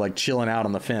character there like chilling out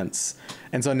on the fence.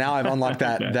 And so now I've unlocked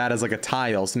that as like a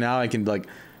tile. So now I can like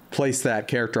place that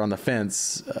character on the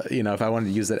fence, if I wanted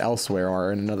to use it elsewhere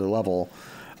or in another level.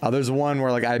 There's one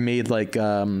where like I made like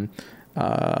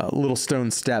little stone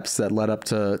steps that led up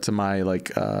to my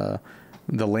like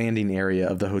the landing area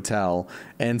of the hotel,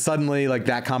 and suddenly like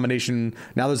that combination,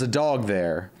 now there's a dog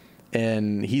there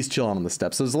and he's chilling on the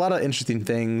steps. So there's a lot of interesting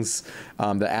things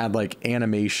that add like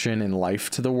animation and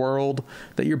life to the world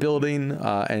that you're building,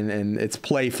 and it's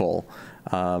playful,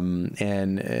 and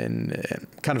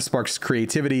kind of sparks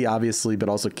creativity obviously, but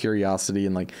also curiosity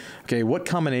and like, okay, what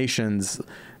combinations.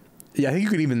 Yeah, I think you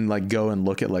could even like go and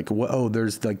look at like,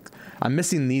 there's like, I'm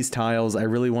missing these tiles. I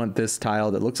really want this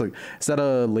tile that looks like, is that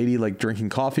a lady like drinking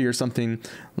coffee or something?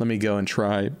 Let me go and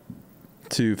try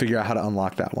to figure out how to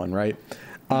unlock that one, right?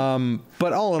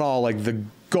 But all in all, like the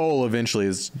goal eventually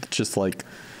is just like,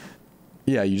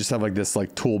 you just have like this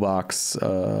like toolbox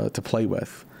to play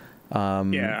with.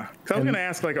 Yeah, because I was gonna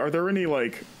ask, like, are there any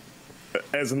like,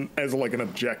 as like an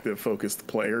objective focused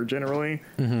player generally,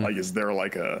 like is there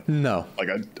like a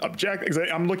objective?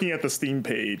 I'm looking at the Steam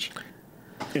page,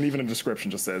 and even a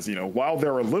description just says, while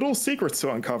there are little secrets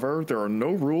to uncover, there are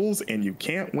no rules and you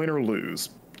can't win or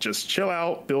lose. Just chill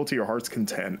out, build to your heart's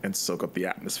content, and soak up the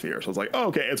atmosphere. So it's like,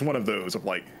 okay, it's one of those of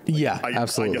like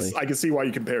absolutely. I guess I can see why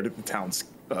you compared it to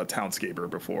Townscaper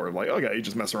before. Like, okay, you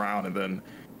just mess around and then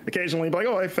occasionally be like,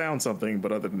 I found something,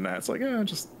 but other than that, it's like,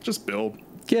 just build.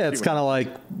 Yeah, it's kind of like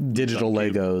digital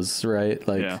Legos, right?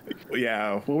 Like,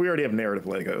 yeah. Well, we already have narrative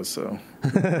Legos, so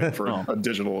for a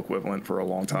digital equivalent for a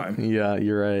long time. Yeah,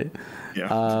 you're right.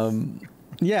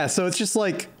 Yeah. So it's just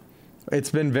like, it's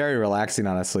been very relaxing,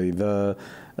 honestly.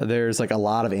 There's like a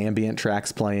lot of ambient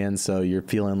tracks playing, so you're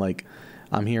feeling like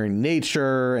I'm hearing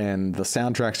nature, and the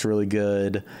soundtrack's really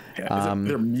good. Yeah. Is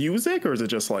there music, or is it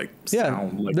just like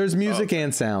sound? Yeah, there's music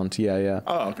and sound. Yeah.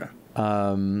 Oh, okay.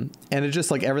 And it just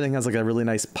like everything has like a really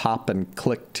nice pop and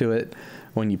click to it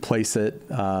when you place it.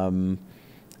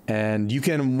 And you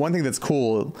can, one thing that's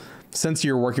cool, since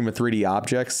you're working with 3D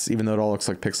objects, even though it all looks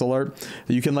like pixel art,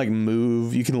 you can like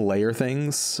move, you can layer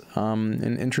things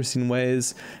in interesting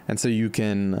ways. And so you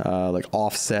can like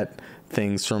offset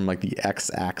things from like the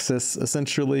x-axis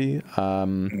essentially.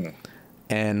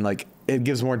 And like it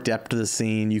gives more depth to the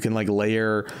scene. You can like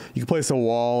layer, you can place a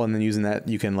wall, and then using that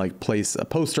you can like place a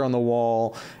poster on the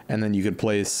wall, and then you could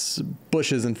place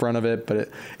bushes in front of it. But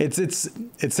it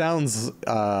sounds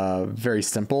very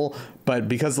simple, but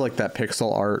because like that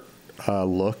pixel art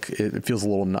look, it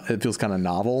feels kind of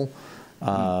novel.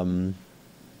 But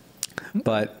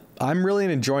I'm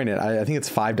really enjoying it. I think it's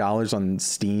 $5 on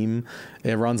Steam.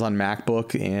 It runs on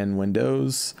MacBook and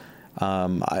Windows.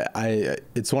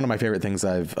 It's one of my favorite things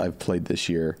I've played this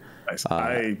year. Nice.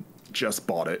 I just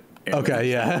bought it.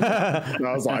 Okay, yeah.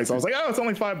 I was like, it's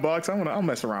only $5. I'll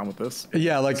mess around with this.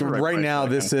 Yeah, like right now,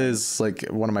 this is like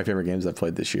one of my favorite games I've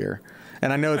played this year.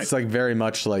 And I know it's like very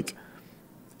much like,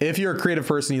 if you're a creative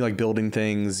person, you like building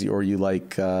things, or you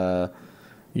like, you're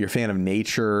a fan of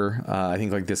nature, I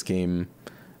think like this game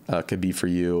could be for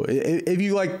you. If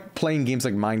you like playing games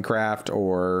like Minecraft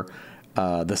or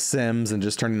The Sims and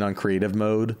just turning on creative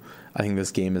mode, I think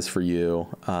this game is for you.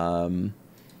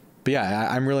 But yeah,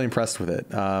 I'm really impressed with it.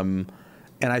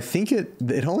 And I think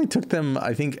it only took them,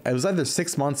 I think it was either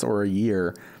 6 months or a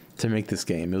year to make this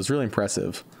game. It was really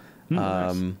impressive.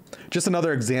 Nice. Just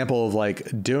another example of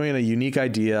like doing a unique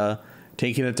idea,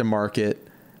 taking it to market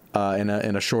in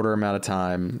a shorter amount of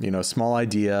time. You know, small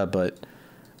idea,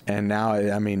 and now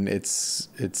I mean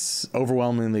it's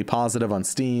overwhelmingly positive on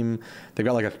Steam. They've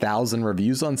got like 1,000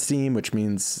 reviews on Steam, which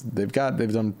means they've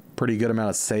done pretty good amount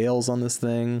of sales on this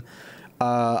thing.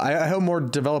 I hope more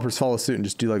developers follow suit and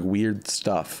just do like weird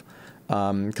stuff.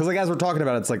 Because like as we're talking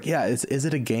about it, it's like, yeah, is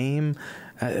it a game?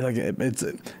 It's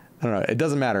I don't know. It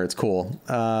doesn't matter. It's cool.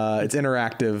 It's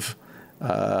interactive.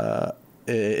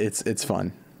 It's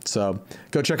fun. So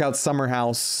go check out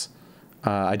Summerhouse.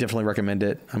 I definitely recommend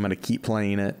it. I'm going to keep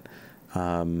playing it.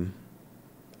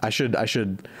 I should.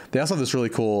 They also have this really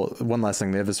cool, one last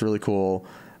thing. They have this really cool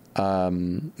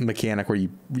mechanic where you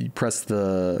press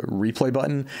the replay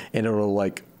button and it'll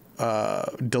like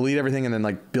delete everything and then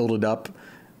like build it up.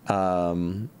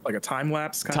 Like a time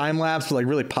lapse but like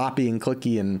really poppy and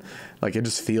clicky, and like it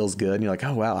just feels good. And you're like,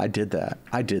 oh wow, I did that.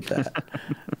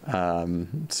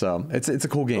 So it's a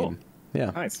cool game. Cool.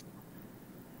 Yeah. Nice.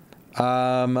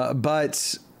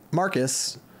 But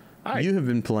Marcus, hi. You have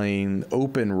been playing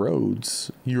Open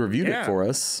Roads. You reviewed it for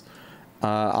us.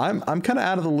 I'm kind of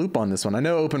out of the loop on this one. I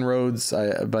know Open Roads,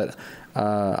 but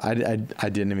I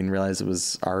didn't even realize it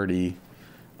was already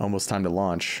almost time to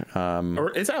launch.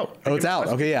 Or it's out. Oh, it's out.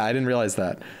 Okay, yeah, I didn't realize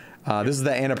that. This is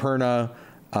the Annapurna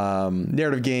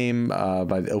narrative game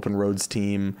by the Open Roads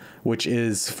team, which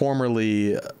is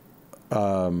formerly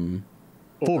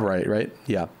Fulbright, right?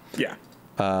 Yeah. Yeah.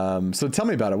 So tell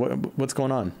me about it. What's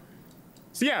going on?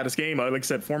 So yeah, this game, like I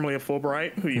said, formerly of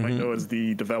Fulbright, who you might know as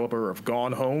the developer of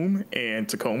Gone Home and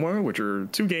Tacoma, which are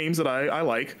two games that I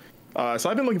like. So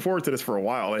I've been looking forward to this for a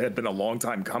while. It had been a long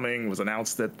time coming. It was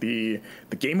announced at the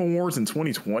Game Awards in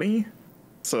 2020.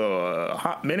 So a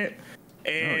hot minute.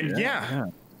 And yeah,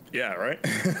 right.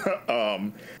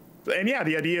 And yeah,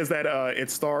 the idea is that it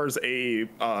stars a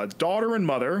daughter and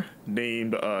mother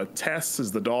named Tess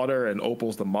is the daughter and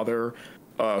Opal's the mother,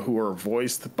 who are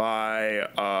voiced by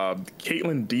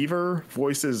Caitlin Dever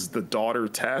voices the daughter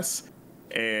Tess,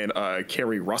 and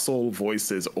Kerry Russell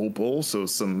voices Opal. So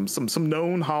some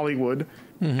known Hollywood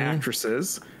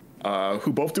actresses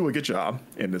who both do a good job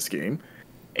in this game.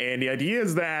 And the idea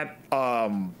is that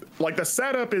like the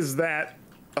setup is that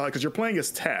because you're playing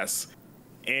as Tess,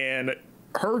 and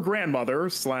her grandmother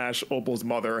 / Opal's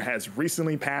mother has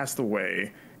recently passed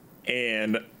away,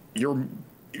 and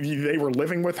they were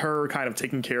living with her, kind of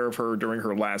taking care of her during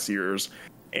her last years.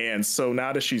 And so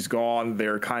now that she's gone,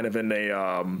 they're kind of in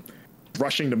a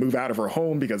rushing to move out of her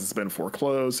home because it's been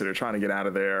foreclosed. So they're trying to get out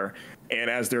of there. And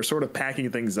as they're sort of packing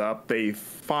things up, they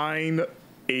find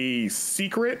a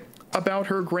secret about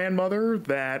her grandmother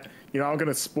that, I'm going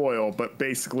to spoil, but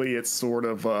basically it sort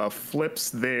of flips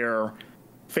their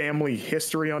family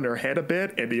history on their head a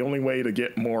bit. And the only way to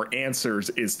get more answers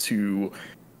is to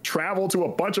travel to a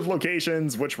bunch of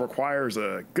locations, which requires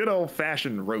a good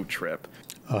old-fashioned road trip.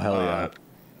 Oh, hell yeah.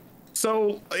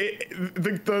 So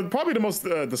probably the most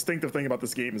distinctive thing about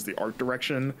this game is the art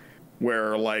direction,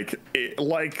 where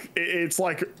it's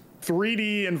like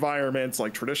 3D environments,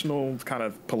 like traditional kind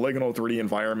of polygonal 3D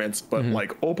environments, but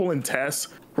like Opal and Tess,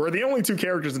 who are the only two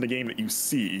characters in the game that you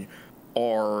see,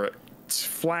 are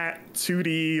flat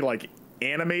 2D like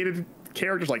animated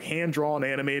characters, like hand-drawn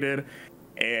animated.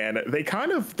 And they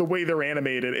kind of, the way they're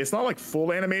animated, it's not like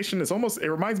full animation. It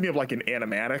reminds me of like an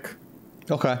animatic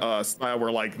style,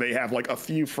 where like they have like a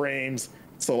few frames.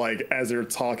 So like as they're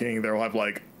talking, they'll have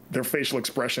like their facial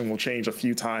expression will change a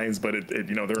few times, but their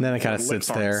lips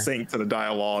aren't synced to the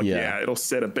dialogue. Yeah, it'll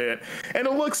sit a bit, and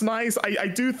it looks nice. I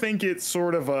do think it's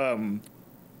sort of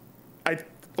I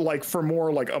like for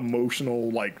more like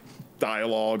emotional like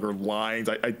dialogue or lines.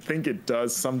 I think it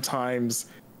does sometimes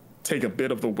take a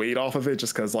bit of the weight off of it,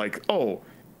 just because like, oh,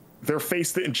 their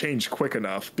face didn't change quick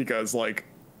enough, because like,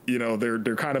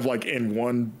 they're kind of like in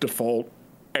one default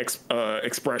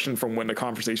expression from when the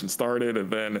conversation started,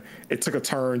 and then it took a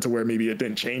turn to where maybe it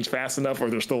didn't change fast enough, or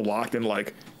they're still locked in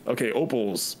like, okay,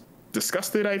 Opal's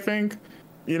disgusted, I think,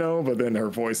 but then her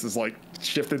voice is like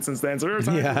shifted since then. So there are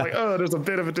times like, oh, there's a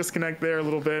bit of a disconnect there a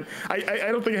little bit. I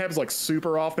don't think it happens like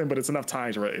super often, but it's enough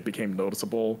times where it became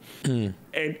noticeable. And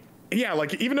yeah,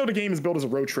 like even though the game is built as a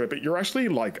road trip, you're actually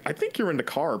like, I think you're in the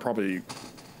car probably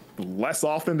less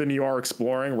often than you are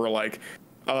exploring, where like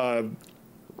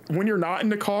when you're not in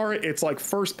the car, it's like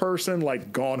first person,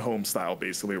 like Gone Home style,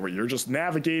 basically, where you're just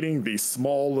navigating these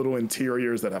small little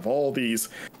interiors that have all these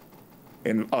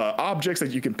and objects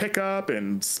that you can pick up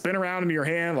and spin around in your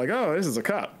hand, like, oh, this is a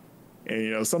cup. And,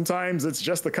 you know, sometimes it's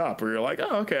just the cup where you're like,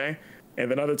 oh, okay. And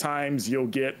then other times you'll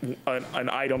get an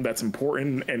item that's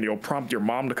important and you'll prompt your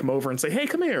mom to come over and say, hey,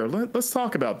 come here, let's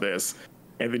talk about this.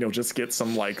 And then you'll just get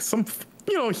some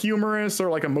you know, humorous or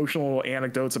like emotional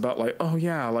anecdotes about like, oh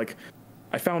yeah, like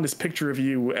I found this picture of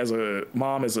you as a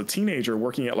mom, as a teenager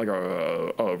working at like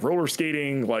a roller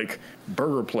skating, like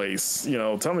burger place, you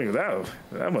know, tell me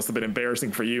that must have been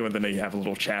embarrassing for you. And then they have a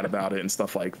little chat about it and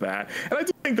stuff like that. And I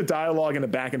do think the dialogue and the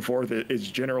back and forth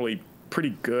is generally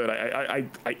pretty good. I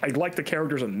like the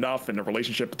characters enough and the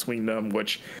relationship between them,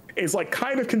 which is like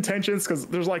kind of contentious because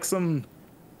there's like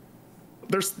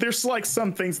there's like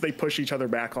some things they push each other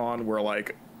back on where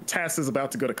like Tess is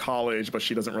about to go to college, but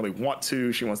she doesn't really want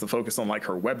to. She wants to focus on like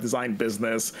her web design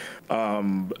business.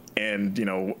 And, you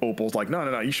know, Opal's like,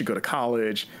 no, you should go to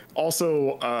college.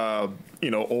 Also,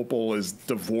 you know, Opal is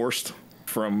divorced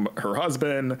from her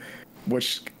husband,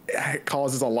 which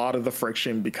causes a lot of the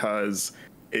friction because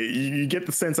you get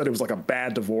the sense that it was like a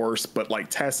bad divorce, but like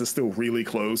Tess is still really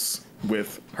close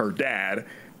with her dad.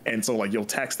 And so like you'll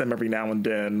text them every now and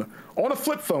then on a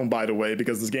flip phone, by the way,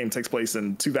 because this game takes place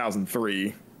in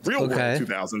 2003, real world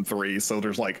 2003. So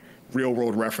there's like real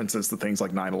world references to things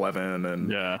like 9/11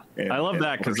 and I love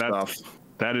that because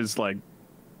that is like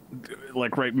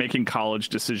right, making college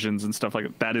decisions and stuff like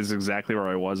that. That is exactly where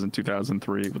I was in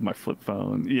 2003 with my flip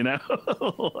phone, you know.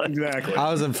 Exactly.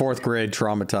 I was in 4th grade,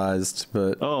 traumatized,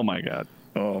 but oh my god.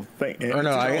 Oh, or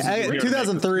no,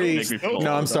 2003.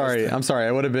 No, I'm sorry.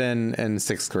 I would have been in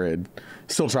 6th grade.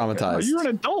 Still traumatized. You're an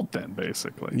adult then,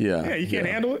 basically. Yeah, you can't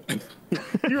handle it.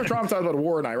 You were traumatized about a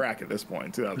war in Iraq at this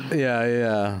point, 2000.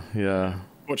 Yeah.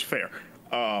 Which fair.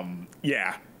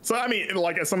 Yeah. So I mean,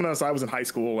 like as someone else, I was in high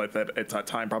school at that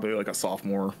time, probably like a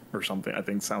sophomore or something. I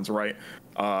think sounds right.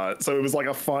 So it was like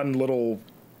a fun little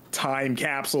time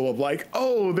capsule of like,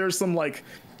 oh, there's some like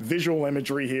visual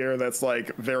imagery here that's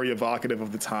like very evocative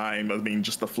of the time. I mean,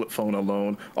 just the flip phone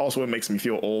alone. Also, it makes me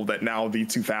feel old that now the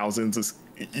 2000s is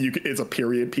it's a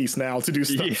period piece now to do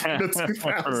stuff in the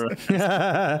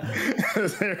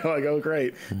 2000s. They're like, oh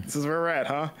great, this is where we're at,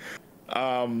 huh?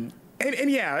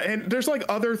 And there's like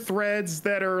other threads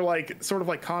that are like sort of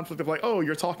like conflict of like, oh,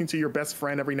 you're talking to your best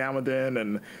friend every now and then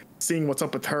and seeing what's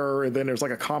up with her. And then there's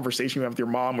like a conversation you have with your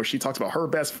mom where she talks about her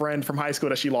best friend from high school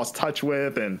that she lost touch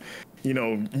with. And, you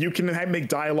know, you can make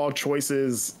dialogue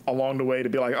choices along the way to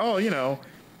be like, oh, you know,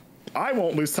 I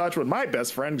won't lose touch with my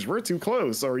best friend because we're too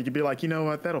close. Or you could be like, you know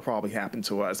what, that'll probably happen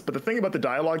to us. But the thing about the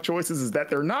dialogue choices is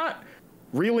that they're not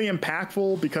really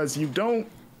impactful because you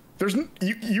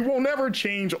will never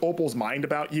change Opal's mind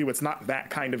about you. It's not that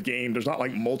kind of game. There's not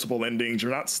like multiple endings.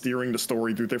 You're not steering the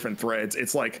story through different threads.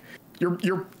 It's like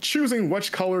you're choosing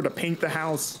which color to paint the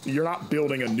house. You're not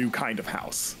building a new kind of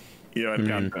house. You know what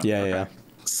I mean? Yeah.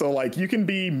 So like you can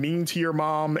be mean to your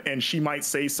mom and she might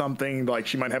say something like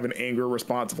she might have an anger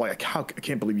response of like, I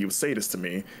can't believe you would say this to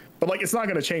me. But like it's not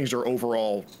going to change their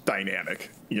overall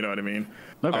dynamic. You know what I mean?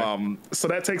 Okay. So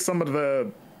that takes some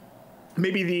of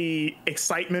maybe the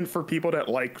excitement for people that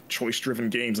like choice-driven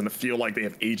games and to feel like they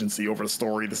have agency over the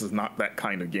story. This is not that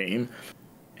kind of game.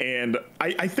 And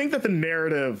I think that the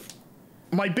narrative,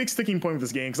 my big sticking point with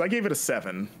this game, because I gave it a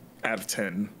 7 out of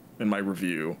 10 in my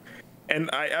review. And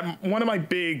one of my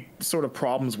big sort of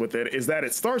problems with it is that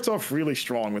it starts off really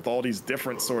strong with all these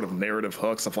different sort of narrative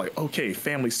hooks of like, okay,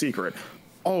 family secret.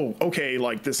 Oh, okay,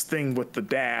 like this thing with the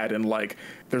dad. And like,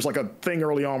 there's like a thing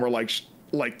early on where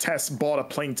like Tess bought a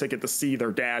plane ticket to see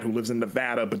their dad who lives in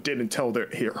Nevada, but didn't tell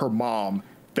her mom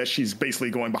that she's basically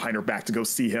going behind her back to go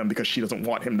see him because she doesn't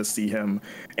want him to see him.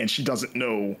 And she doesn't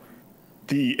know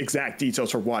the exact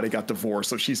details for why they got divorced.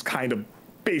 So she's kind of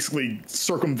basically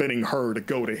circumventing her to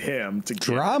go to him to get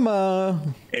drama.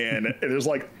 And there's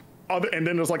like and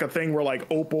then there's like a thing where like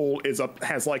Opal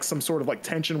has like some sort of like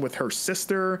tension with her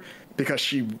sister because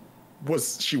she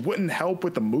wouldn't help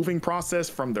with the moving process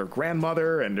from their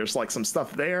grandmother, and there's like some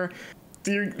stuff there.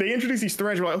 They introduce these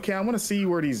threads. You're like, okay, I want to see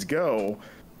where these go,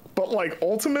 but like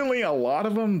ultimately a lot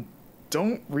of them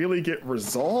don't really get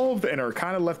resolved and are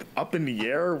kind of left up in the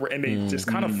air, and they just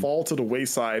kind of fall to the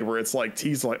wayside where it's like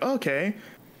teased like, okay,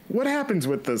 what happens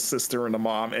with the sister and the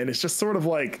mom? And it's just sort of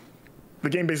like the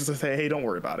game basically says, hey, don't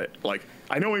worry about it. Like,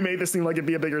 I know we made this seem like it'd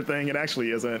be a bigger thing. It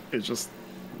actually isn't. It's just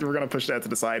we're gonna push that to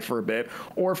the side for a bit.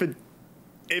 Or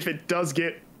if it does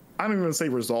get, I don't even want to say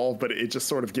resolved, but it just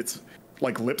sort of gets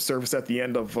like lip service at the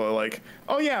end of like,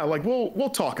 oh yeah, like we'll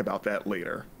talk about that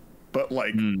later. But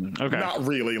like, not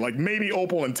really. Like maybe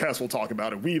Opal and Tess will talk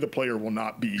about it. We, the player, will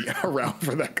not be around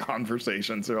for that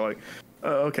conversation. So like,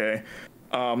 okay.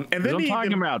 And then I'm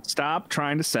talking about stop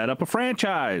trying to set up a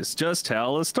franchise. Just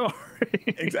tell a story.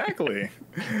 Exactly.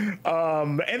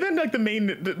 And then like the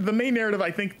main narrative,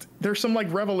 I think there's some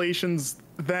like revelations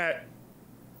that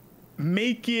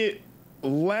make it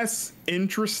less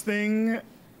interesting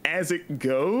as it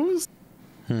goes.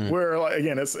 Where like,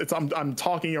 again, I'm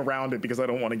talking around it because I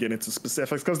don't want to get into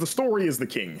specifics because the story is the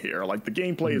king here. Like the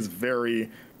gameplay is very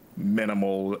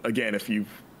minimal. Again, if you've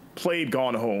played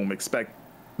Gone Home, expect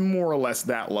more or less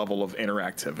that level of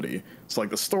interactivity. So like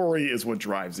the story is what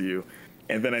drives you,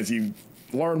 and then as you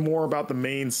learn more about the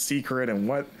main secret and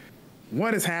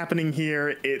what is happening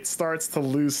here, it starts to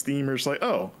lose steam. You're just like,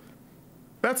 oh,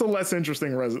 that's a less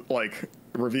interesting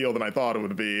reveal than I thought it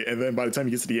would be. And then by the time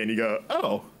you get to the end, you go,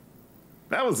 oh,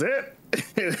 that was it.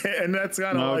 And that's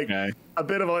kind of like a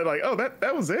bit of like, oh,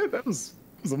 that was it. That was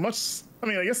a much. I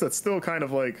mean, I guess that's still kind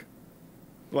of like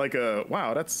a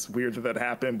wow, that's weird that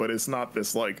happened, but it's not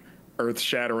this like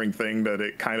earth-shattering thing that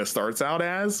it kind of starts out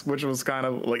as, which was kind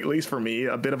of like, at least for me,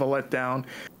 a bit of a letdown.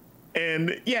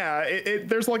 And yeah,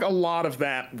 there's like a lot of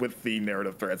that with the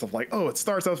narrative threads of like, oh, it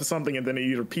starts off with something and then it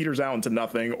either peters out into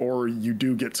nothing, or you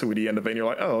do get to the end of it and you're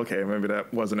like, oh, okay, maybe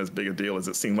that wasn't as big a deal as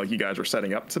it seemed like you guys were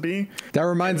setting up to be. That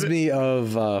reminds me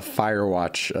of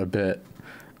Firewatch a bit.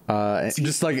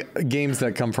 Just like games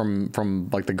that come from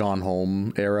like the Gone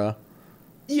Home era.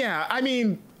 Yeah, I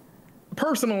mean,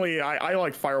 personally, I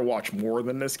like Firewatch more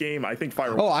than this game. I think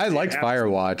Firewatch. Oh, I liked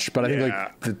Firewatch, but I think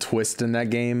like the twist in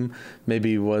that game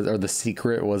maybe or the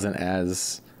secret wasn't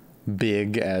as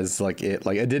big as like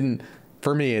it didn't,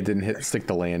 for me, it didn't stick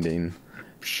the landing.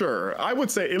 Sure, I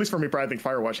would say, at least for me, probably I think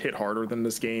Firewatch hit harder than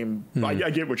this game.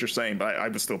 I get what you're saying, but I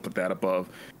would still put that above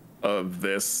of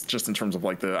this, just in terms of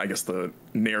like the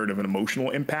narrative and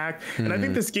emotional impact. And I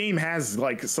think this game has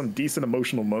like some decent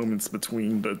emotional moments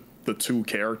between the two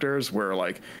characters where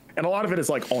like, and a lot of it is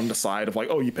like on the side of like,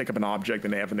 oh, you pick up an object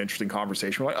and they have an interesting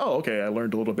conversation. We're like, oh, okay, I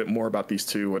learned a little bit more about these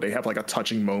two, or they have like a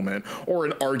touching moment or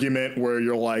an argument where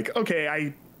you're like,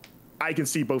 okay, I can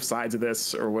see both sides of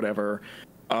this or whatever.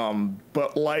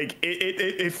 But like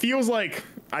it feels like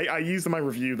I used in my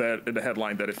review that in the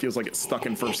headline that it feels like it's stuck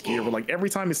in first gear, but like every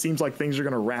time it seems like things are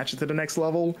going to ratchet to the next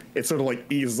level, it sort of like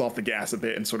eases off the gas a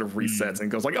bit and sort of resets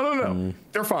and goes like, oh, no,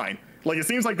 they're fine. Like it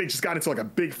seems like they just got into like a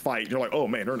big fight. You're like, oh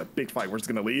man, they're in a big fight. Where's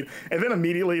it going to lead? And then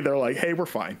immediately they're like, hey, we're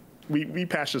fine. We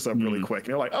patched this up really quick. And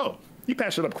you're like, oh, you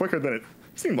patched it up quicker than it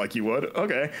seemed like you would.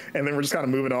 Okay. And then we're just kind of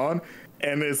moving on.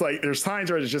 And it's like, there's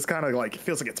times where it's just kind of like, it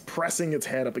feels like it's pressing its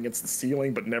head up against the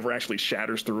ceiling, but never actually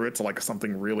shatters through it to like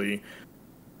something really,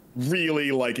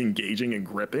 really like engaging and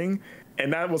gripping.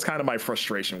 And that was kind of my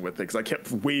frustration with it, because I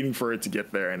kept waiting for it to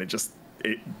get there and it just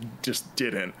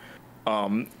didn't.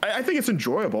 I think it's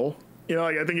enjoyable. You know,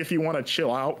 like, I think if you want to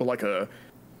chill out with like a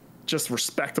just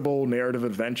respectable narrative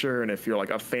adventure, and if you're like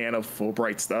a fan of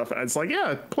Fulbright stuff, it's like,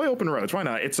 yeah, play Open Roads. Why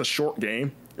not? It's a short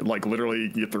game. Like literally you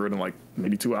get through it in like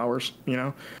maybe 2 hours, you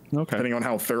know, depending on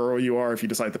how thorough you are. If you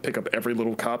decide to pick up every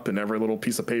little cup and every little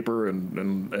piece of paper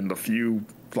and the few,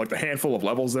 like the handful of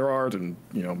levels there are, then,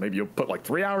 you know, maybe you'll put like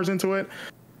 3 hours into it.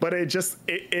 But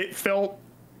it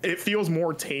feels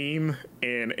more tame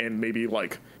and maybe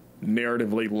like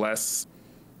narratively less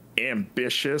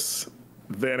ambitious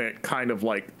than it kind of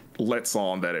like lets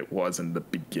on that it was in the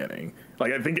beginning.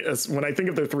 Like, I think when I think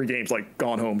of the three games, like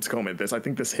Gone Home, Tacoma, I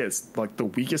think this hits like the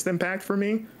weakest impact for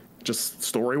me, just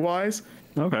story wise.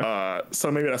 Okay. So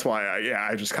maybe that's why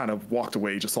I just kind of walked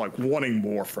away just like wanting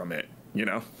more from it, you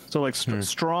know? So like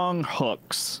strong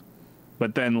hooks,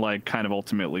 but then like kind of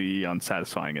ultimately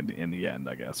unsatisfying in the end,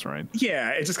 I guess, right? Yeah,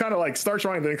 it just kind of like starts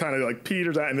strong, then kind of like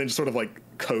peters out, and then just sort of like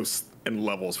coasts and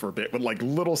levels for a bit with like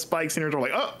little spikes in here,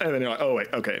 like, oh, and then you're like, oh wait,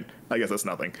 okay, I guess that's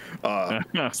nothing. So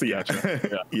yeah.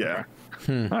 Yeah.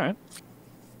 All right.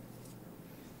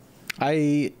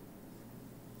 I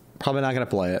probably not gonna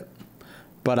play it,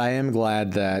 but I am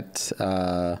glad that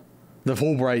the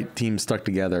Fulbright team stuck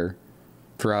together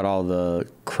throughout all the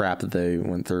crap that they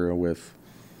went through with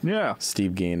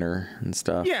Steve Gaynor and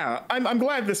stuff. Yeah, I'm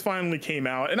glad this finally came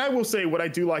out. And I will say what I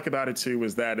do like about it too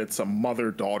is that it's a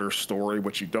mother-daughter story,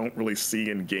 which you don't really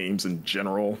see in games in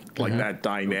general. Like that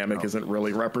dynamic isn't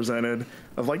really represented.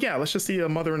 Of like, yeah, let's just see a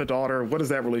mother and a daughter. What is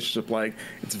that relationship like?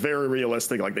 It's very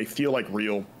realistic. Like they feel like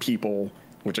real people,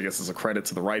 which I guess is a credit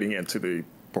to the writing and to the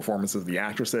performances of the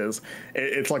actresses.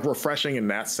 It's like refreshing in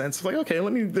that sense. It's like, okay,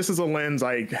 this is a lens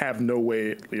I have no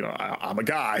way, you know, I'm a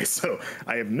guy, so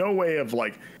I have no way of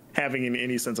like having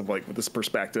any sense of like this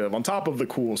perspective on top of the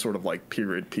cool sort of like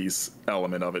period piece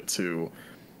element of it too.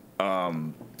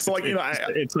 So like,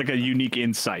 it's like a unique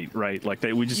insight, right? Like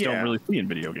we just don't really see in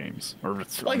video games or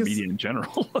like media in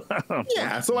general.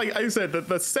 Yeah. So like I said,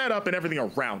 the setup and everything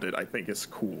around it, I think is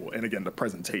cool. And again, the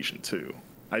presentation too.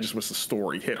 I just wish the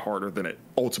story hit harder than it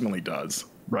ultimately does.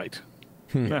 Right.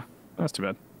 Yeah, that's too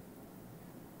bad.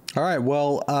 All right.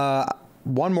 Well,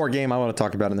 one more game I want to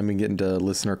talk about, and then we can get into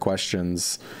listener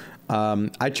questions.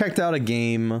 I checked out a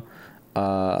game.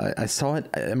 I saw it.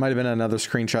 It might have been another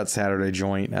Screenshot Saturday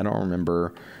joint. I don't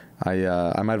remember.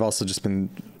 I might have also just been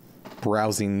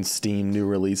browsing Steam new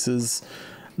releases.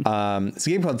 It's a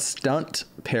game called Stunt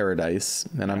Paradise,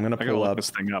 and I'm gonna pull look this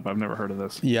thing up. I've never heard of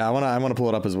this. Yeah, I want to pull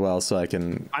it up as well so I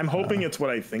can. I'm hoping it's what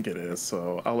I think it is,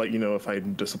 so I'll let you know if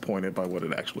I'm disappointed by what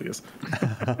it actually is.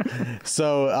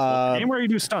 So game where you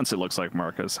do stunts. It looks like,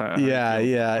 Marcus. Yeah.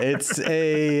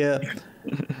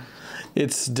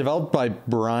 It's developed by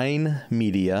Brine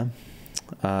Media.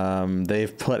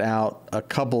 They've put out a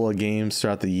couple of games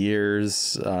throughout the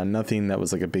years. Nothing that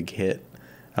was like a big hit,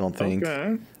 I don't think.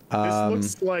 Okay. This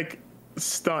looks like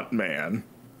Stuntman.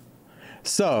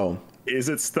 So is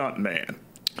it Stuntman?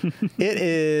 It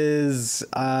is.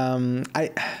 I'm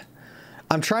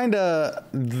trying to.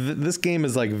 This game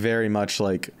is like very much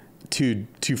like two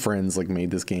friends like made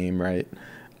this game, right?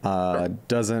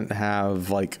 Doesn't have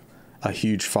like a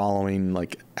huge following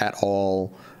like at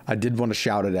all. I did want to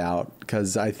shout it out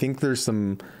because I think there's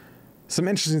some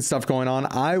interesting stuff going on.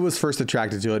 I was first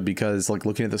attracted to it because like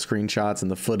looking at the screenshots and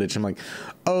the footage, I'm like,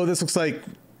 oh, this looks like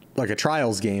a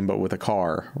Trials game, but with a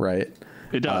car, right?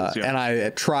 It does, yeah.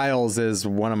 And Trials is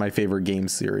one of my favorite game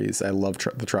series. I love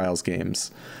the Trials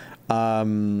games.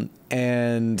 And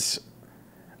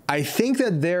I think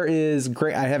that there is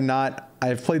great.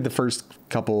 I've played the first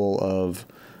couple of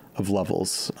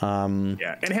levels. Yeah, and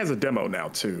it has a demo now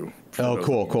too. Oh,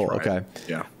 cool. Okay.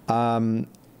 Yeah.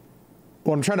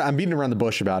 Well, I'm beating around the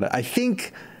bush about it. I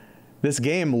think this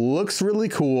game looks really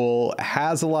cool,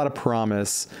 has a lot of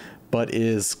promise, but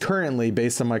is currently,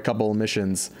 based on my couple of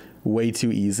missions, way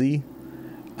too easy.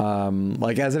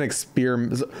 Like as an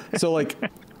experiment. So like,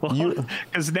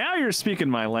 because now you're speaking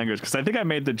my language. Because I think I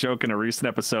made the joke in a recent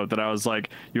episode that I was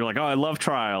like, you're like, oh, I love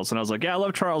Trials, and I was like, yeah, I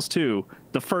love Trials too.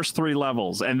 The first 3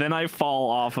 levels, and then I fall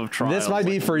off of Trials. This might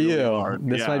be for you.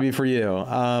 This might be for you.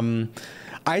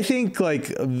 I think like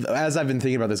as I've been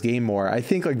thinking about this game more, I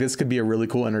think like this could be a really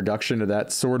cool introduction to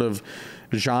that sort of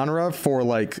genre for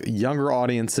like younger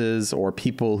audiences or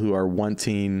people who are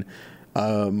wanting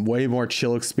way more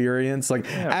chill experience. Like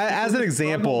as an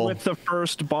example, with the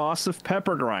first boss of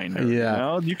Pepper Grinder,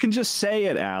 yeah, you can just say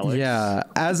it, Alex. Yeah,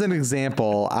 as an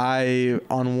example,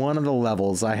 on one of the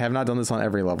levels, I have not done this on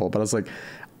every level, but I was like,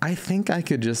 I think I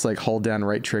could just like hold down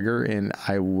right trigger and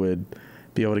I would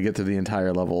be able to get through the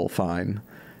entire level fine.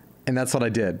 And that's what I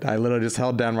did. I literally just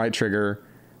held down right trigger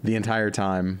the entire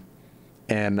time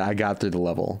and I got through the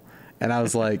level. And I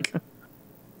was like,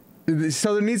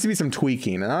 so there needs to be some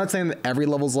tweaking. And I'm not saying that every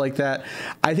level's like that.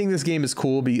 I think this game is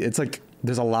cool. It's like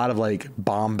there's a lot of like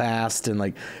bombast and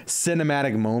like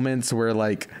cinematic moments where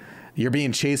like you're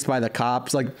being chased by the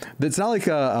cops. Like it's not like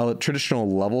a traditional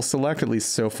level select, at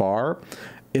least so far.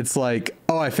 It's like,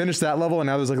 oh, I finished that level and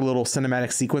now there's like a little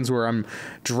cinematic sequence where I'm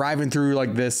driving through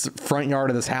like this front yard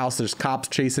of this house. There's cops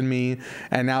chasing me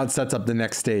and now it sets up the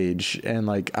next stage and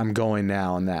like I'm going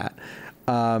now on that.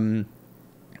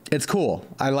 It's cool.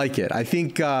 I like it. I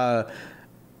think I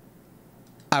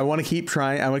want to keep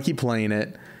trying. I want to keep playing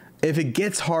it. If it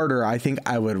gets harder, I think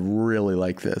I would really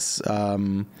like this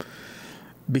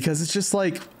because it's just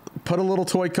like put a little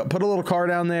car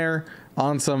down there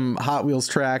on some Hot Wheels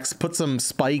tracks, put some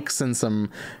spikes and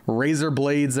some razor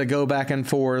blades that go back and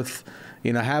forth,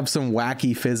 have some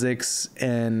wacky physics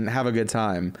and have a good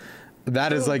time.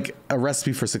 That is like a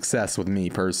recipe for success with me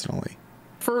personally.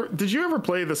 Did you ever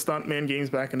play the Stuntman games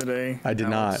back in the day? I did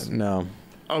not, no.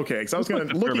 Okay, because I was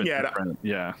looking at it.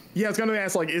 Yeah. Yeah, I was going to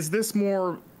ask, like, is this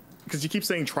more, because you keep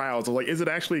saying Trials, like, is it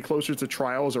actually closer to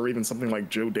Trials or even something like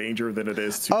Joe Danger than it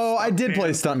is to Stuntman? I did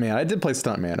play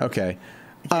Stuntman. Okay.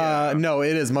 Yeah. No,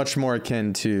 it is much more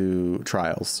akin to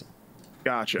Trials.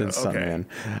 Gotcha. Than Stuntman.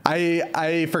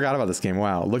 I forgot about this game.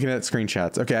 Wow. Looking at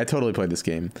screenshots. Okay, I totally played this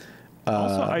game.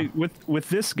 Also, with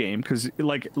this game, because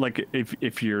like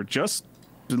if you're just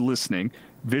listening,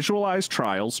 visualize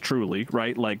Trials truly,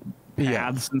 right? Like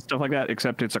paths and stuff like that,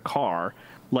 except it's a car.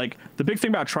 Like the big thing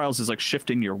about Trials is like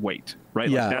shifting your weight, right?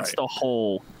 Yeah, like that's the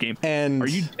whole game. And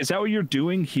is that what you're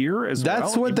doing here as well?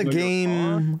 That's what the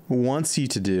game wants you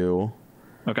to do.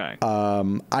 Okay.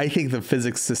 I think the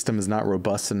physics system is not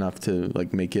robust enough to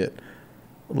like make it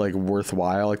like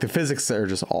worthwhile. Like the physics are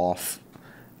just off.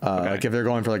 Like if they're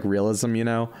going for like realism,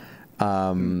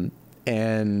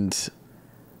 and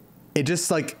it just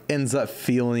like ends up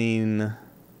feeling.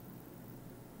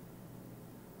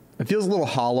 It feels a little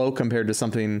hollow compared to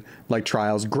something like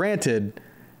Trials. Granted,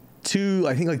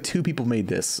 I think like 2 people made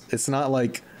this. It's not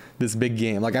like this big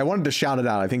game. Like I wanted to shout it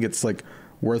out. I think it's like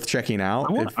worth checking out.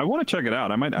 I want to check it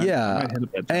out. I might. Yeah, I might hit a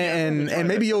bit. And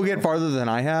maybe you'll get farther than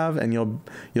I have, and you'll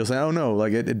say, oh no,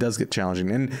 like it does get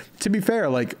challenging. And to be fair,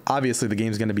 like obviously the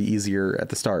game's going to be easier at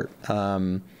the start.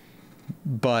 But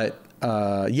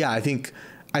yeah, I think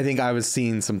I was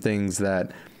seeing some things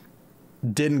that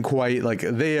didn't quite, like,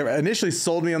 they initially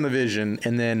sold me on the vision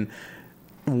and then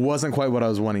wasn't quite what I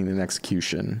was wanting in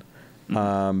execution.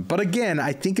 But again,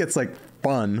 I think it's like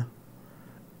fun.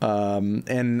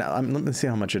 And let me see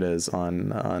how much it is on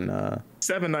 $7.99.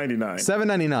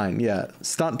 $7.99. Yeah.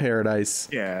 Stunt Paradise.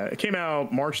 Yeah. It came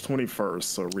out March 21st.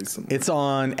 So recently. It's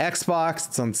on Xbox.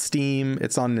 It's on Steam.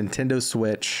 It's on Nintendo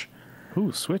Switch.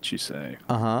 Ooh, Switch, you say?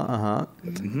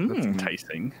 That's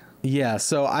enticing. Yeah.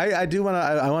 So I do want to,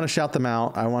 I want to shout them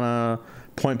out. I want to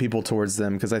point people towards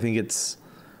them because I think it's,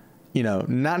 not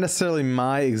necessarily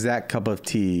my exact cup of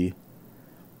tea,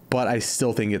 but I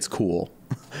still think it's cool.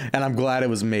 And I'm glad it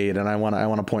was made, and I want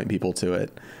to point people to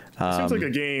it. Seems like a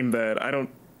game that I'm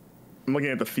looking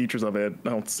at the features of it. I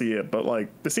don't see it, but like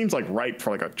this seems like ripe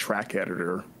for like a track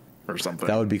editor or something.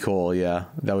 That would be cool. Yeah,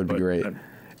 that would be great.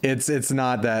 It's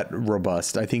not that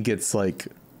robust. I think it's like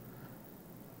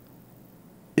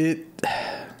it.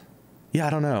 Yeah, I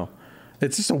don't know.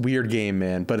 It's just a weird game,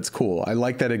 man, but it's cool. I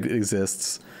like that it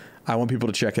exists. I want people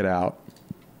to check it out.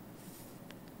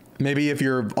 Maybe if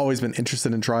you've always been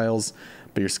interested in Trials,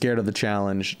 but you're scared of the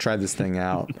challenge, try this thing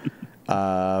out.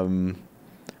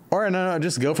 Or no,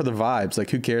 just go for the vibes.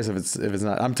 Like, who cares if it's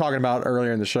not? I'm talking about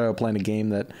earlier in the show playing a game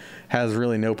that has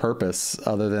really no purpose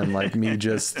other than like me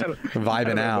just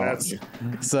vibing out.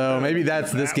 So maybe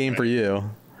that's this game for you.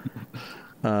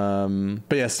 But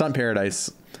yeah, Stunt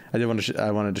Paradise. I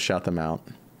wanted to shout them out.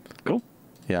 Cool.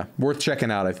 Yeah, worth checking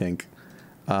out. I think.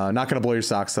 Not gonna blow your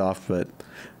socks off, but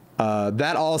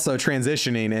that also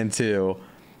transitioning into.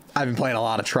 I've been playing a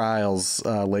lot of Trials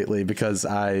lately because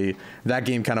that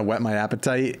game kind of whet my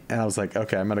appetite, and I was like,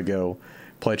 okay, I'm gonna go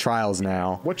play Trials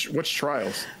now. Which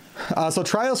Trials? So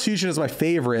Trials Fusion is my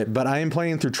favorite, but I am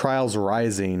playing through Trials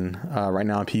Rising right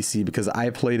now on PC because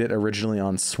I played it originally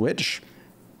on Switch.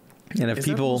 And if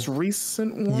people, that the most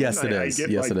recent one? Yes, it is.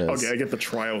 Yes, it is. Okay, I get the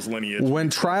Trials lineage. When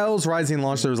Trials Rising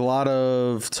launched, there was a lot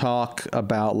of talk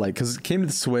about because it came to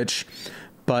the Switch,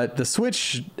 but the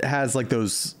Switch has like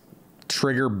those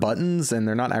trigger buttons and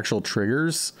they're not actual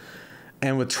triggers.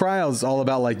 And with Trials, it's all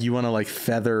about like you want to like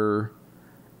feather,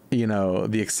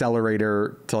 the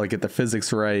accelerator to like get the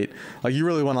physics right. Like you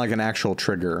really want like an actual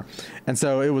trigger. And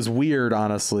so it was weird,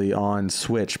 honestly, on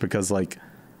Switch because like.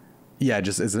 Yeah, it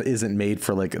just isn't made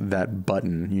for like that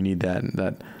button. You need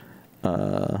that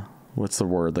what's the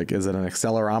word? Like, is it an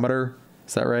accelerometer?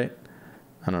 Is that right?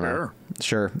 I don't know.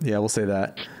 Sure. Yeah, we'll say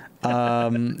that.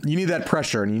 You need that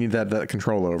pressure and you need that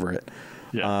control over it.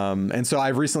 Yeah. And so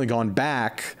I've recently gone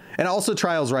back, and also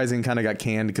Trials Rising kind of got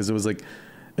canned because it was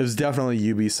definitely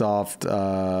Ubisoft.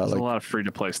 There's a lot of free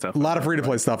to play stuff. A lot of free to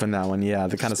play stuff in that one. Yeah,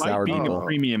 the kind of soured being people. A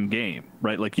premium game,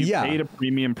 right? Like you paid a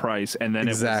premium price, and then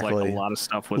it was like a lot of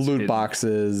stuff was loot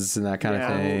boxes and that kind of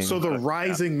thing. So the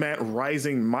rising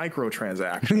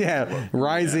microtransactions. Yeah,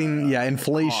 rising. Yeah,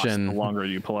 inflation. The longer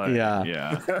you play.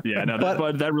 Yeah. No,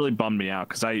 but that really bummed me out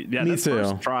because me too.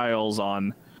 First Trials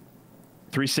on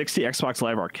 360 Xbox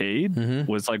Live Arcade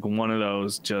was like one of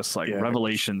those just like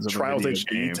revelations of Trials a video HD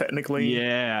game. Technically.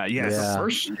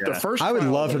 The first I would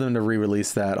love for them to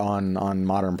re-release that on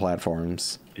modern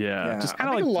platforms. Just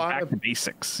kind of like back to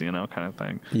basics, kind of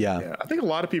thing. Yeah, I think a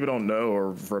lot of people don't know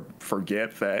or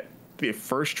forget that the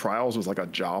first Trials was like a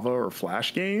Java or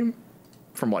Flash game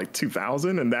from like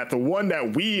 2000, and that the one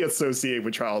that we associate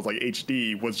with Trials like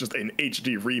HD was just an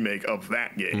HD remake of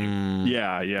that game.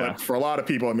 But for a lot of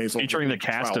people, it means featuring the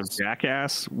cast of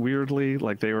Jackass. Weirdly,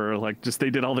 like they were like they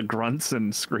did all the grunts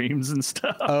and screams and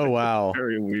stuff. Oh wow,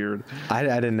 very weird. I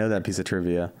didn't know that piece of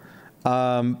trivia.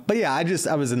 But yeah,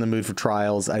 I was in the mood for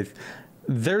Trials.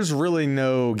 There's really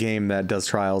no game that does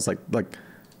Trials like.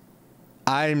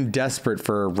 I'm desperate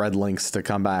for Red Lynx to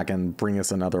come back and bring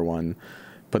us another one.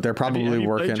 But they're probably have you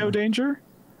working. Played Joe Danger?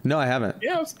 No, I haven't.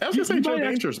 Yeah, I was gonna say Joe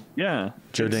Danger's. Yeah,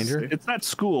 Joe Danger. It's that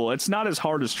school. It's not as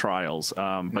hard as Trials,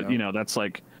 but that's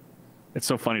like, it's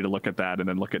so funny to look at that and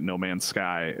then look at No Man's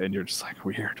Sky and you're just like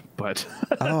weird. But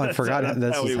I forgot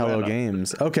this was Hello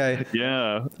Games. Okay.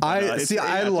 Yeah.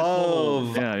 I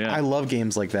love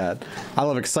games like that. I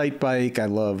love Excitebike.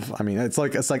 It's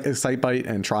like Excitebike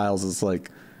and Trials is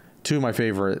like two of my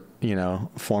favorite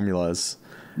formulas.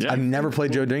 I've never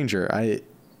played Joe Danger. I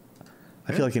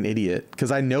feel like an idiot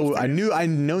because I've known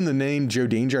the name Joe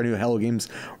Danger. I knew Hello Games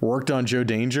worked on Joe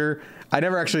Danger. I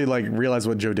never actually like realized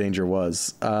what Joe Danger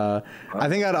was. I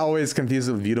think I'd always confuse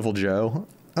it with Beautiful Joe.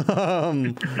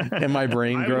 In my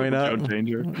brain growing up. Joe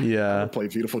Danger. Yeah. I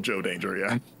played Beautiful Joe Danger.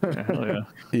 Yeah. Hell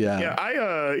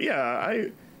yeah. Yeah.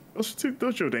 Those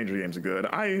Joe Danger games are good.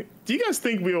 Do you guys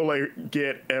think we'll like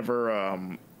get ever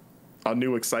a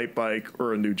new Excite Bike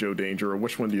or a new Joe Danger, or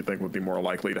which one do you think would be more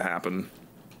likely to happen?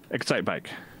 Excite Bike.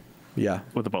 Yeah.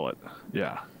 With a bullet.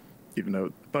 Yeah. Even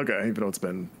though it's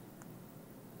been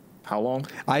how long?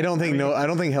 I don't think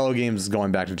Hello Games is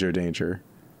going back to Joe Danger.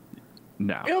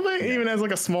 No. Even as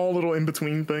like a small little in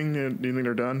between thing. Do you think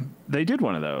they're done? They did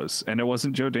one of those, and it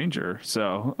wasn't Joe Danger.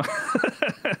 So,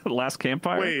 Last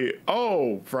Campfire. Wait.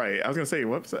 Oh, right. I was gonna say,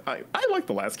 whoops. I like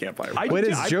the Last Campfire. Wait,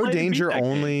 is Joe Danger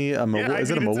only a mobile? Is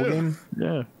it a mobile game?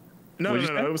 Yeah. No.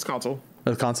 It was console. It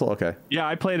was console. Okay. Yeah,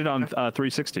 I played it on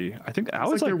 360. I think I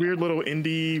was like their weird little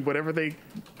indie, whatever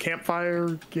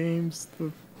campfire games.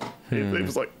 It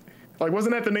was like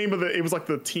wasn't that the name of the? It was like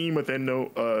the team within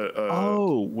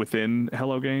within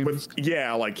Hello Games.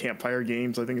 Like Campfire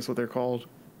Games, I think is what they're called.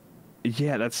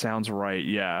 Yeah, that sounds right.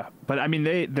 Yeah, but I mean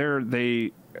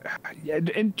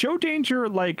and Joe Danger,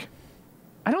 like,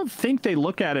 I don't think they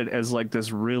look at it as like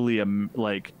this really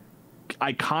like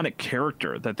iconic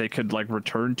character that they could like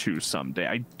return to someday.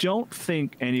 I don't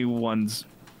think anyone's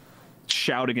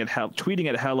tweeting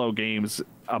at Hello Games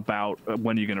about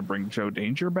when you're going to bring Joe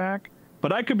Danger back.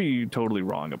 But I could be totally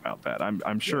wrong about that.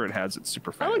 I'm sure it has its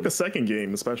super fans. I like the second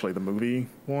game, especially the movie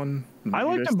one. I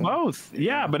liked them both.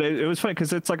 Yeah, but it was funny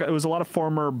because it was a lot of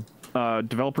former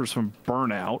developers from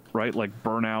Burnout, right? Like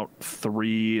Burnout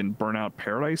 3 and Burnout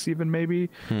Paradise even maybe.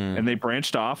 And they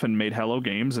branched off and made Hello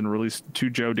Games and released 2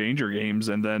 Joe Danger games,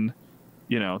 and then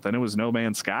then it was No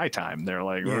Man's Sky time. They're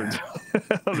like,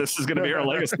 this is going to be our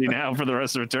legacy now for the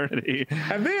rest of eternity.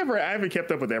 I haven't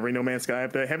kept up with every No Man's Sky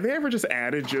update. Have they ever just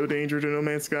added Joe Danger to No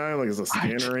Man's Sky, like as a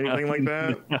skin or anything like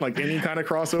that? Like any kind of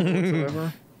crossover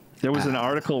whatsoever? There was an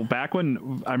article back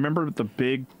when I remember the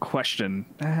big question.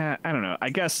 I don't know.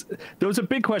 I guess there was a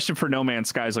big question for No Man's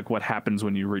Sky is like what happens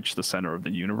when you reach the center of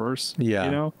the universe.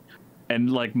 Yeah. And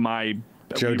like my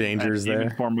Joe Danger's there. Game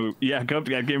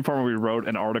Informer, we wrote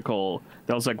an article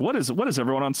that was like, what does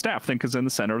everyone on staff think is in the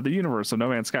center of the universe of No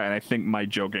Man's Sky? And I think my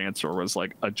joke answer was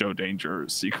like a Joe Danger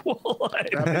sequel.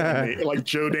 Like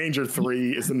Joe Danger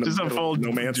 3 is in the middle a full of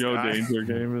No Man's Joe Sky. Danger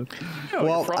game.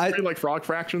 Like Frog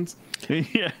Fractions.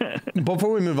 Yeah.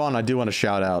 Before we move on, I do want to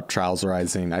shout out Trials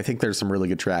Rising. I think there's some really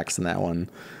good tracks in that one.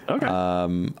 Okay.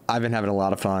 I've been having a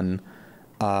lot of fun.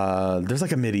 There's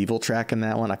like a medieval track in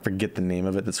that one. I forget the name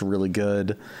of it. That's really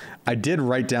good. I did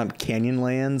write down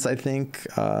Canyonlands, I think,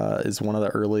 is one of the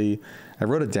early. I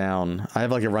wrote it down. I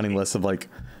have like a running list of like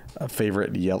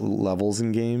favorite levels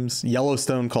in games.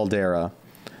 Yellowstone Caldera.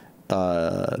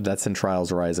 That's in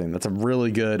Trials Rising. That's a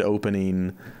really good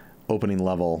opening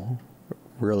level.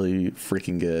 Really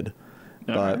freaking good.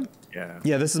 But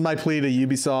yeah, this is my plea to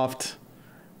Ubisoft.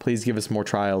 Please give us more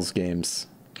Trials games.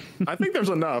 I think there's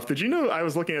enough. Did you know I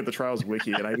was looking at the Trials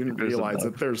wiki and I didn't realize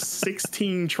that there's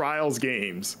 16 Trials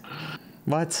games.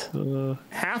 What?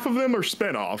 Half of them are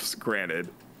spinoffs, granted,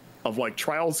 of like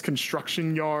Trials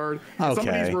Construction Yard. Okay. Some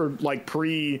of these were like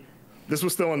this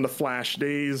was still in the Flash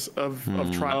days of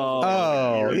Trials.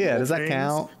 Oh, yeah. Does that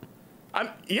count?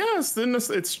 Yes. Then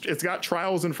it's got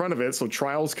Trials in front of it. So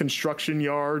Trials Construction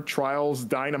Yard, Trials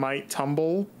Dynamite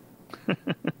Tumble,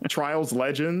 Trials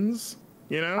Legends.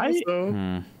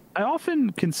 I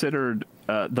often considered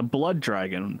the Blood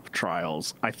Dragon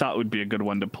Trials. I thought would be a good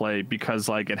one to play because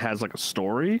like it has like a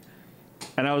story,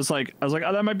 and I was like, oh,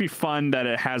 that might be fun that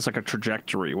it has like a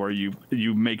trajectory where you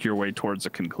make your way towards a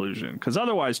conclusion. Because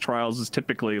otherwise, Trials is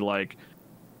typically like,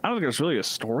 I don't think there's really a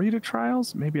story to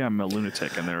Trials. Maybe I'm a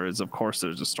lunatic, and there is, of course,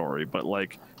 there's a story, but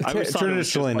like I always thought it was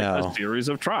just like a series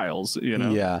of trials.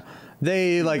 Yeah,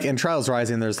 they like in Trials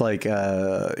Rising. There's like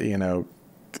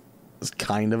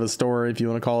kind of a story, if you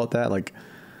want to call it that. Like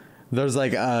there's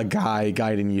like a guy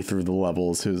guiding you through the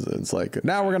levels it's like,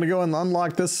 now we're gonna go and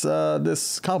unlock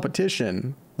this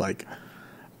competition, like,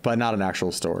 but not an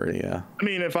actual story. I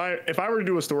mean, if I were to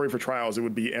do a story for Trials, it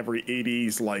would be every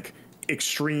 80s like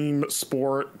extreme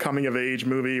sport coming of age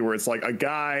movie where it's like a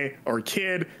guy or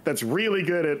kid that's really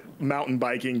good at mountain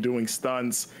biking doing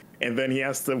stunts, and then he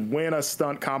has to win a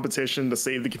stunt competition to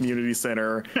save the community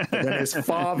center. And then his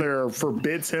father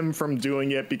forbids him from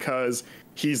doing it because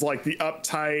he's like the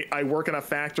uptight, I work in a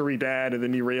factory dad. And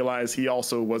then you realize he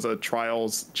also was a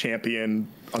Trials champion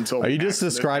until. Are you just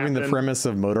describing the premise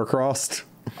of Motocrossed?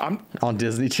 on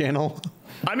Disney Channel.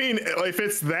 I mean, if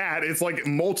it's that, it's like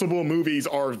multiple movies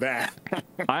are that.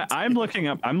 I'm looking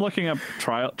up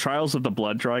Trials of the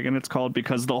Blood Dragon, it's called,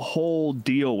 because the whole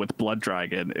deal with Blood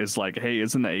Dragon is like, hey,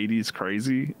 isn't the 80s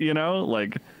crazy? You know,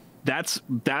 like that's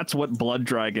what Blood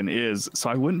Dragon is. So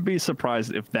I wouldn't be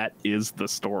surprised if that is the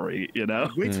story, you know?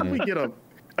 Wait till we get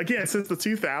again, since the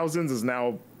 2000s is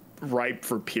now ripe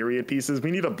for period pieces,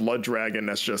 we need a Blood Dragon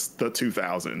that's just the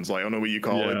 2000s. Like, I don't know what you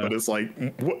call it, but it's like,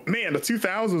 man, the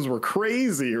 2000s were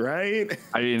crazy, right?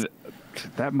 I mean,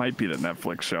 that might be the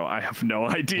Netflix show. I have no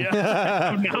idea. I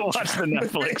have not watched the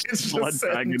Netflix Blood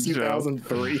Dragon show.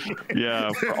 2003. Yeah,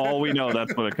 for all we know,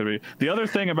 that's what it could be. The other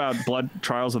thing about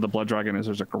Trials of the Blood Dragon is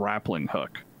there's a grappling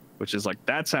hook, which is like,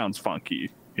 that sounds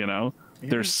funky, you know? Yeah.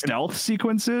 There's stealth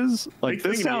sequences. Like,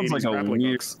 this sounds like a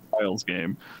weird Trials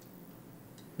game.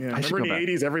 Yeah, remember in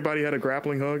the 80s, everybody had a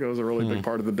grappling hook? It was a really big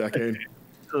part of the decade.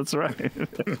 That's right.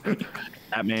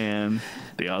 Batman,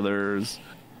 the others.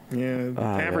 Yeah,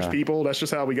 average people. That's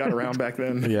just how we got around back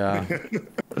then. Yeah.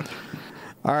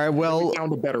 All right, well. We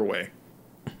found a better way.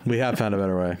 We have found a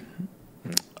better way.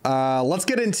 Let's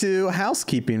get into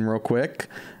housekeeping real quick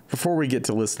before we get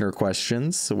to listener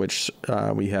questions, which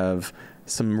we have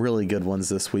some really good ones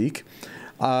this week.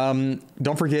 Don't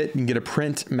forget, you can get a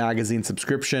print magazine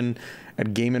subscription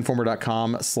at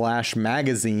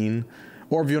GameInformer.com/magazine,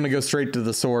 or if you want to go straight to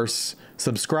the source,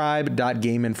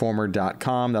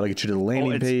 subscribe.gameinformer.com. That'll get you to the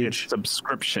landing page. It's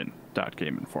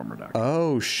subscription.gameinformer.com.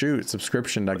 Oh shoot,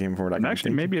 subscription.gameinformer.com.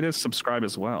 Actually, maybe it is subscribe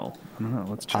as well. I don't know.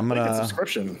 Let's check. I think it's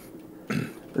subscription.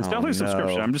 It's definitely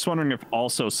subscription. I'm just wondering if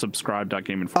also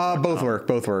subscribe.gameinformer.com. Both work.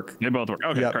 They both work.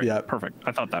 Okay, great. Yep. Perfect.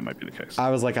 I thought that might be the case. I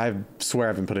was like, I swear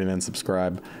I've been putting in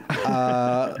subscribe.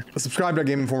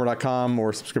 Subscribe.gameinformer.com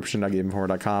or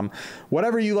subscription.gameinformer.com.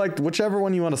 Whatever you like, whichever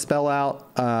one you want to spell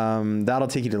out, that'll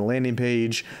take you to the landing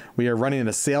page. We are running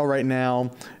a sale right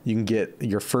now. You can get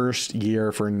your first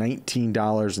year for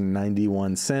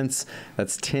 $19.91.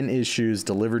 That's 10 issues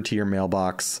delivered to your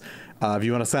mailbox. If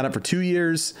you want to sign up for 2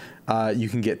 years, you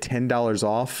can get $10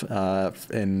 off,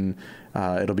 and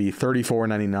it'll be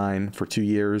 $34.99 for 2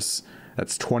 years.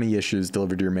 That's 20 issues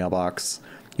delivered to your mailbox.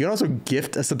 You can also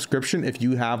gift a subscription if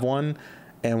you have one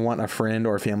and want a friend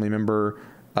or a family member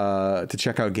to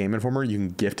check out Game Informer. You can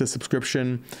gift a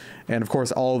subscription. And of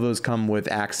course, all of those come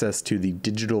with access to the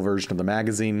digital version of the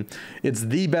magazine. It's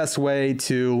the best way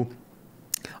to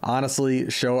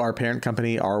honestly show our parent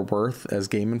company our worth as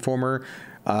Game Informer.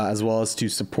 As well as to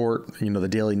support, the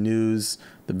daily news,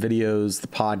 the videos, the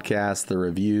podcasts, the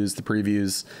reviews, the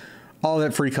previews, all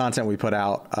that free content we put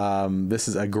out. This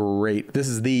is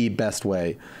the best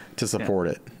way to support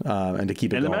it and to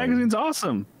keep it going. And the magazine's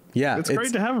awesome. Yeah. It's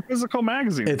great to have a physical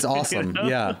magazine. It's awesome.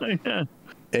 Yeah.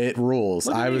 It rules.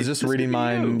 I was just reading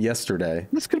mine yesterday.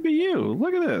 This could be you.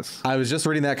 Look at this. I was just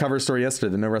reading that cover story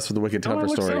yesterday, the No Rest for the Wicked cover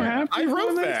story. So happy. I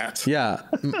wrote that. Yeah.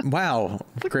 Wow.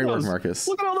 Great work, Marcus.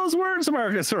 Look at all those words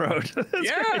Marcus wrote.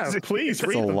 Yeah, please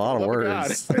read them. It's a lot of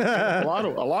words. a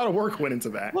lot of work went into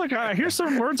that. Look, here's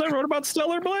some words I wrote about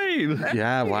Stellar Blade.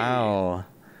 Yeah, wow.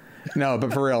 No,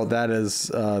 but for real, that is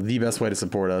the best way to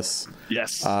support us.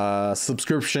 Yes.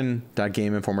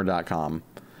 Subscription.gameinformer.com.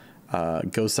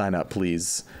 Go sign up,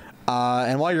 please.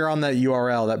 And while you're on that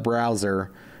URL, that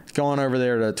browser, go on over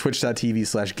there to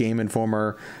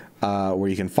twitch.tv/GameInformer, where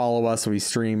you can follow us. We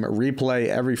stream replay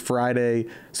every Friday,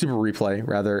 super replay,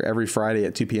 rather, every Friday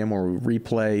at 2 p.m. where we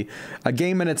replay a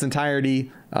game in its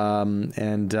entirety.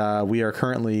 And we are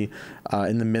currently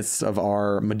in the midst of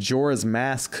our Majora's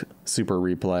Mask super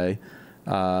replay.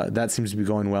 That seems to be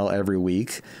going well every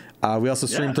week. We also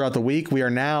stream throughout the week.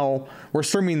 We're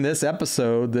streaming this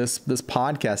episode, this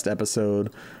podcast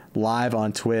episode, live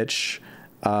on Twitch.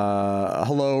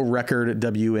 Hello, Record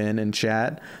WN in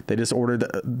chat. They just ordered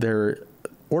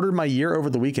my year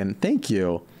over the weekend. Thank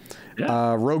you.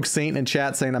 Yeah. Rogue Saint in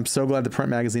chat saying, I'm so glad the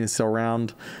print magazine is still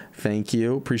around. Thank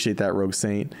you. Appreciate that, Rogue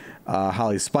Saint.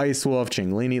 Holly Spice Wolf,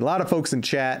 Chinglini, a lot of folks in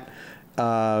chat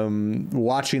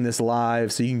watching this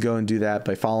live. So you can go and do that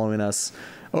by following us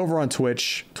over on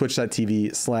Twitch,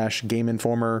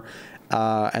 twitch.tv/GameInformer.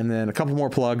 And then a couple more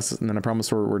plugs, and then I promise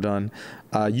we're done.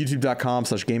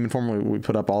 YouTube.com/GameInformer. We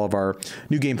put up all of our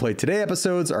new Gameplay Today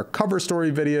episodes, our cover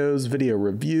story videos, video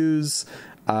reviews.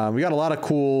 We got a lot of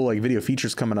cool video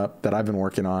features coming up that I've been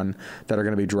working on that are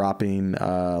going to be dropping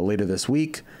later this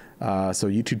week. So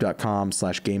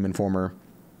YouTube.com/GameInformer.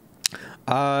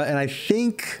 And I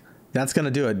think that's going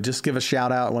to do it. Just give a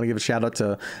shout out. I want to give a shout out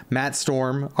to Matt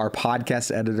Storm, our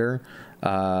podcast editor.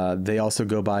 They also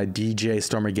go by DJ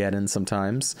Stormageddon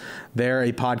sometimes. They're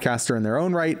a podcaster in their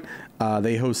own right.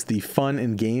 They host the Fun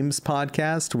and Games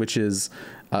podcast, which is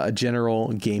a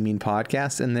general gaming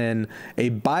podcast, and then a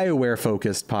BioWare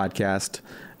focused podcast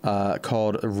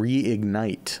called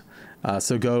Reignite.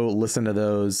 So go listen to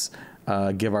those.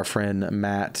 Give our friend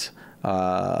Matt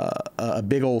a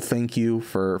big old thank you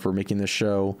for making this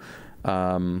show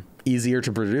easier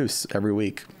to produce every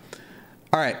week.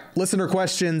 All right, listener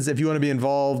questions. If you want to be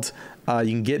involved, you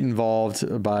can get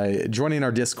involved by joining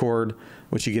our Discord,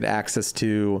 which you get access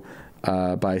to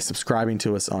by subscribing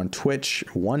to us on Twitch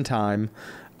one time.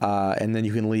 And then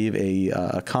you can leave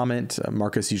a comment.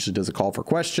 Marcus usually does a call for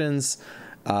questions.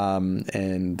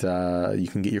 And you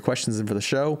can get your questions in for the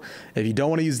show. If you don't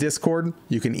want to use Discord,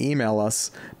 you can email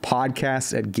us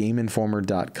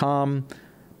podcast@gameinformer.com,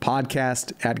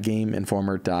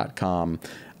 podcast@gameinformer.com,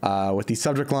 with the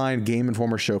subject line Game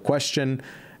Informer Show question.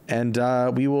 And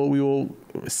we will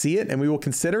see it and we will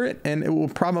consider it, and it will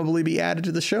probably be added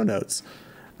to the show notes.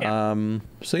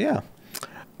 Yeah.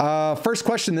 First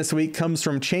question this week comes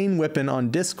from Chain Whippin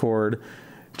on Discord.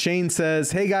 Chain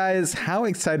says, "Hey guys, how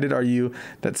excited are you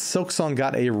that Silksong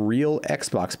got a real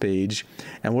Xbox page?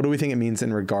 And what do we think it means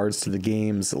in regards to the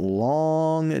game's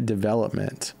long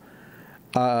development?"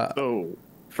 So,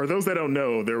 for those that don't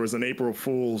know, there was an April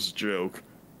Fool's joke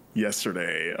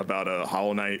yesterday about a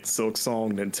Hollow Knight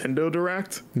Silksong Nintendo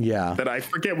Direct. Yeah. That I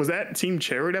forget, was that Team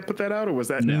Cherry that put that out, or was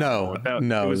that... No,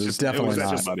 it was definitely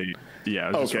not. Yeah.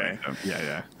 It was okay.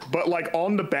 Yeah. But like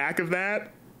on the back of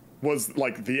that was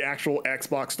like the actual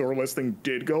Xbox store listing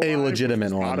did go a live,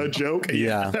 legitimate one, not a joke.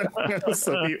 Yeah.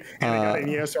 So and it got an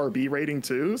ESRB rating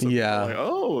too. So yeah. like,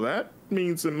 oh, that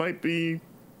means it might be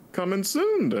coming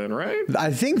soon then, right?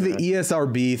 I think the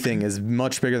ESRB thing is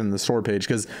much bigger than the store page,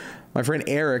 because my friend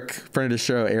Eric, friend of the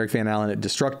show, Eric Van Aken at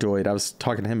Destructoid, I was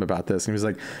talking to him about this, and he was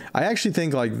like, I actually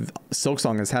think like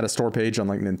Silksong has had a store page on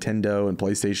like Nintendo and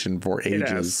PlayStation for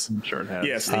ages. I'm sure it has.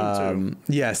 Yeah, Steam too.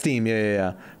 Yeah, Steam.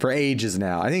 Yeah. For ages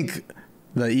now. I think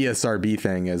the ESRB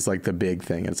thing is like the big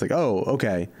thing. It's like, oh,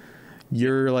 okay.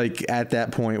 You're like at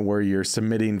that point where you're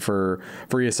submitting for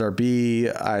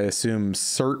ESRB. I assume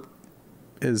CERT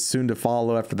is soon to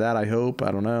follow after that. I hope.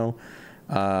 I don't know.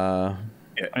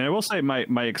 And I will say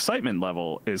my excitement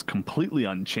level is completely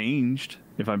unchanged,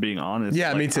 if I'm being honest.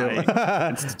 Yeah, me too.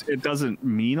 It doesn't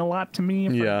mean a lot to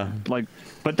me.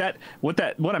 But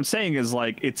what I'm saying is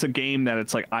like, it's a game that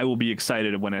it's like, I will be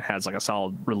excited when it has like a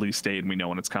solid release date and we know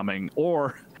when it's coming,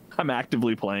 or I'm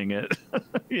actively playing it.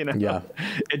 Yeah.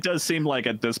 It does seem like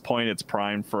at this point it's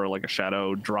primed for like a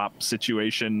shadow drop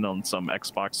situation on some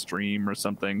Xbox stream or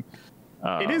something.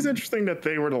 It is interesting that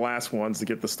they were the last ones to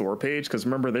get the store page, because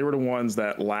remember, they were the ones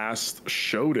that last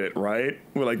showed it, right?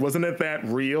 Like, wasn't it that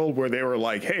reel where they were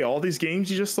like, hey, all these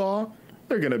games you just saw,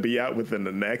 they're going to be out within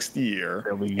the next year.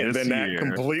 And then that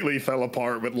completely fell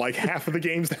apart with like half of the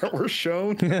games that were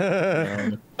shown.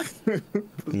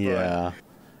 Yeah.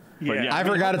 I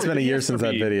forgot it's been a year since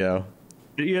that video.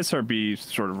 The ESRB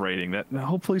sort of rating, that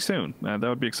hopefully soon. That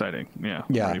would be exciting. Yeah.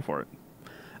 I'm ready for it.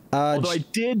 Although I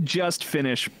did just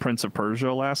finish Prince of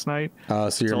Persia last night,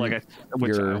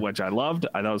 which I loved.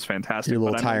 I thought it was fantastic. You're a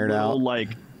little tired out. Like,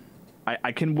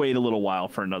 I can wait a little while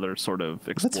for another sort of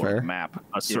explore map,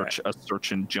 a search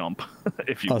and jump,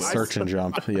 if you will. Search and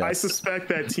jump. Yes. I suspect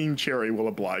that Team Cherry will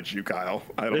oblige you, Kyle.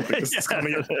 I don't think this is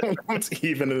coming out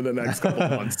even in the next couple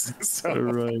months. So.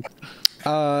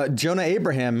 Right. Jonah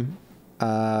Abraham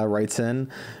writes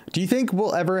in, do you think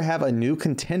we'll ever have a new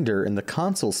contender in the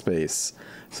console space?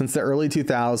 Since the early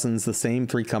 2000s, the same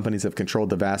three companies have controlled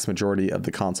the vast majority of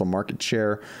the console market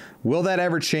share. Will that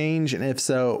ever change? And if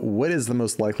so, what is the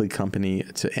most likely company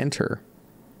to enter?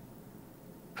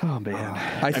 Oh, man.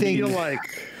 I think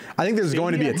there's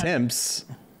going to be attempts.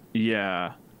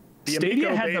 Yeah.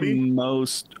 Stadia had the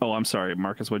most... Oh, I'm sorry,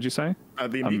 Marcus, what'd you say?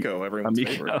 The Amico, everyone's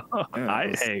favorite.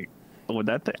 Hey, with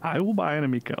that thing, I will buy an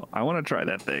Amico. I want to try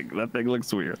that thing. That thing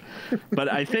looks weird.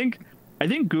 But I think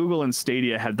Google and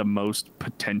Stadia had the most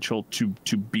potential to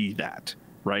be that,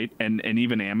 right? And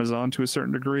even Amazon to a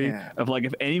certain degree, of like,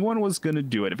 if anyone was going to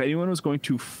do it, if anyone was going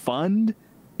to fund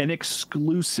an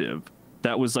exclusive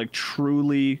that was like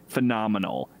truly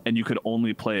phenomenal and you could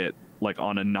only play it like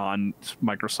on a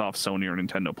non-Microsoft, Sony, or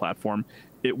Nintendo platform,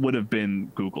 it would have been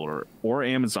Google or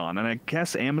Amazon. And I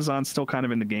guess Amazon's still kind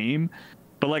of in the game.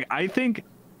 But like, I think,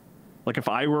 like, if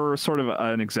I were sort of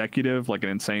an executive, like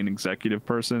an insane executive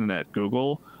person at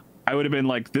Google, I would have been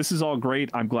like, this is all great.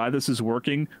 I'm glad this is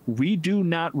working. We do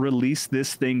not release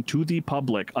this thing to the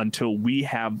public until we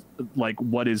have like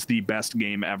what is the best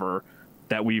game ever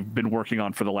that we've been working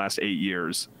on for the last 8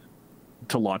 years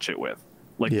to launch it with.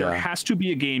 Like there has to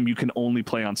be a game you can only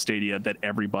play on Stadia that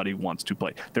everybody wants to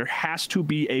play. There has to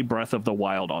be a Breath of the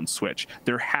Wild on Switch.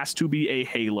 There has to be a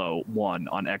Halo 1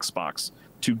 on Xbox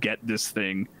to get this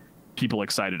thing people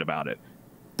excited about it.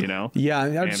 You know? Yeah,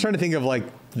 I'm just trying to think of like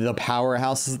the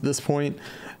powerhouses at this point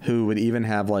who would even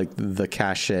have like the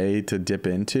cachet to dip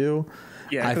into.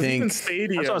 Yeah, I think even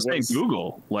Stadia that's what I was saying.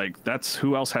 Google, like that's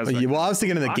who else has. Well, I was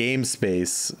thinking in the game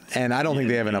space, and I don't think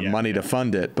they have enough money to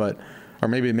fund it, but. Or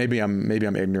maybe I'm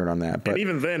ignorant on that, but and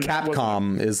even then,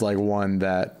 Capcom is like one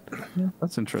that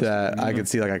that's interesting. That I could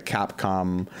see like a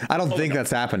Capcom. I don't think that's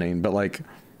happening, but like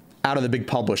out of the big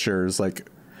publishers, like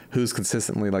who's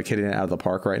consistently like hitting it out of the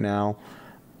park right now,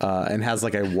 and has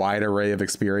like a wide array of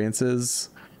experiences.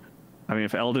 I mean,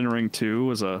 if Elden Ring 2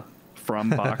 was a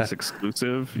Frombox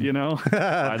exclusive, you know,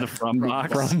 by the Frombox.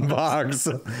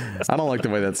 Frombox. I don't like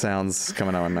the way that sounds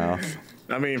coming out of my mouth.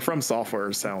 I mean, From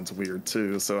Software sounds weird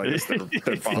too, so I guess their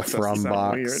box From sound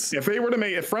box. weird. If they were to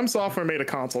make, if From Software made a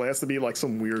console, it has to be like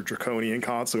some weird draconian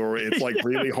console, or it's like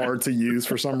really hard to use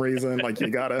for some reason. Like you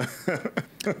gotta.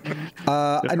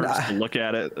 Look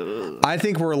at it. I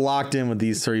think we're locked in with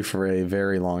these three for a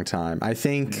very long time. I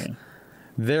think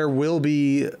there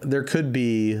could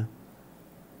be.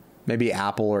 Maybe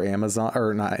Apple or Amazon,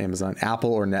 or not Amazon,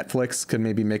 Apple or Netflix could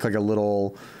maybe make like a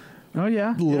little.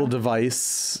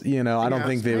 Device, you know. I don't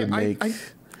think they would make.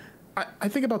 I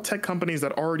think about tech companies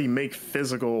that already make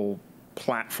physical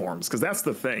platforms, because that's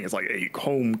the thing. It's like a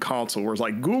home console, whereas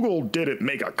like Google didn't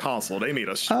make a console; they made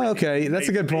a. Oh, okay, that's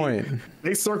a good point.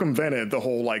 They circumvented the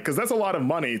whole because that's a lot of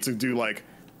money to do like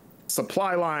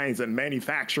supply lines and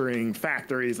manufacturing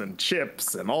factories and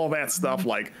chips and all that stuff.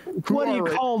 Like, what do you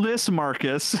call this,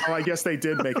 Marcus? Oh, I guess they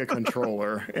did make a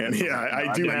controller, and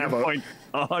I do have 100%.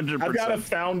 I've got a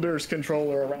Founders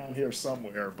controller around here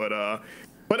somewhere, but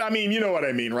I mean, you know what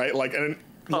I mean, right? Like, and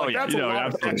that's a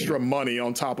lot of extra money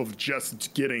on top of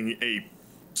just getting a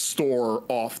store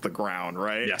off the ground,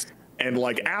 right? Yes. And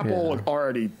like Apple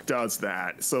already does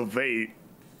that, so they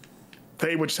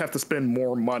would just have to spend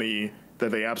more money that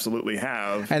they absolutely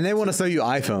have. And they want to sell you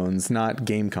iPhones, not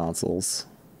game consoles.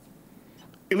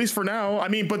 At least for now. I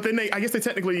mean, but then I guess they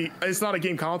technically, it's not a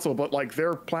game console, but like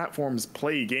their platforms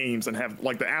play games and have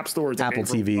like the App Store is Apple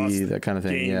TV, that kind of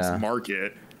thing. Games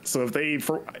market. So if they,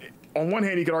 on one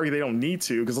hand, you could argue they don't need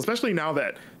to, because especially now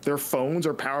that their phones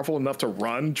are powerful enough to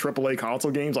run AAA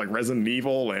console games like Resident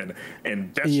Evil and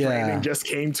Death Stranding just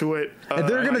came to it. If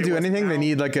they're going to do anything, they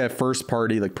need like a first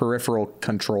party, like peripheral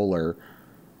controller.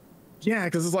 Yeah,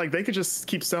 because it's like they could just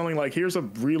keep selling like, here's a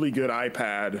really good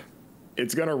iPad.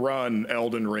 It's gonna run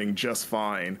Elden Ring just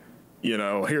fine, you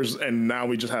know. And now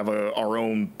we just have our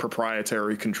own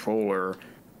proprietary controller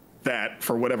that,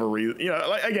 for whatever reason, you know,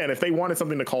 like, again, if they wanted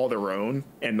something to call their own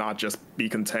and not just be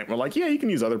content, we're like, yeah, you can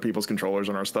use other people's controllers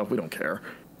on our stuff. We don't care.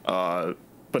 But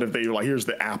if they were like, here's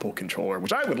the Apple controller,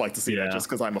 which I would like to see that just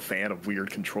because I'm a fan of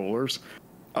weird controllers.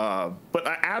 But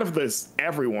out of this,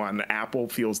 everyone, Apple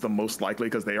feels the most likely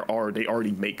because they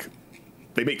already make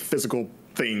physical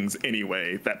things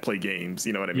anyway that play games.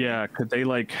 You know what I mean? Yeah, because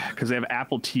they have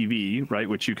Apple TV, right,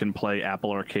 which you can play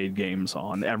Apple Arcade games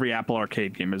on. Every Apple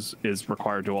Arcade game is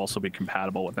required to also be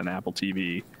compatible with an Apple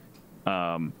TV.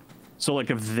 So like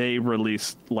if they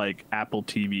released like Apple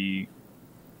TV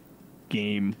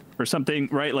game or something,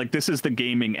 right? Like this is the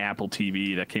gaming Apple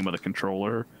TV that came with a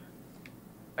controller.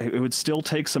 It would still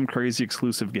take some crazy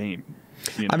exclusive game.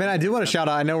 You know? I mean, I do want to shout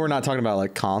out. I know we're not talking about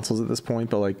like consoles at this point,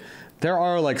 but like there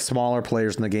are like smaller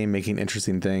players in the game making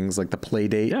interesting things. Like the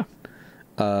Playdate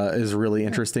is really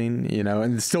interesting, you know,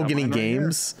 and still getting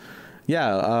games.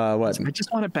 Yeah. What? I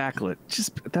just want it backlit.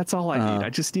 That's all I need. I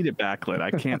just need it backlit.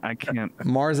 I can't.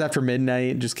 Mars After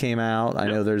Midnight just came out. I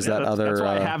know there's that other. That's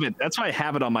why I have it. That's why I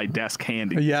have it on my desk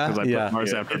handy. Yeah.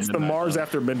 Mars After Midnight. The Mars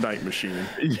After Midnight machine.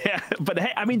 Yeah, but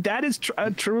hey, I mean that is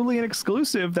truly an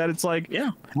exclusive. That it's like,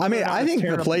 I mean, I think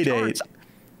the Playdate.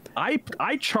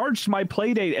 I charged my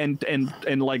Playdate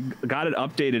and like got it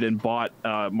updated and bought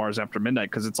Mars After Midnight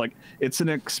because it's like it's an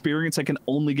experience I can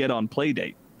only get on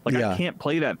Playdate. Like I can't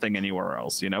play that thing anywhere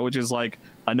else, you know, which is like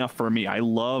enough for me. I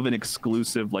love an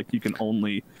exclusive, like you can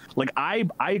only like I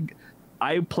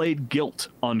played Guilt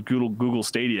on Google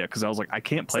Stadia because I was like, I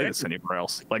can't play this anywhere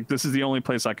else. Like this is the only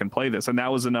place I can play this, and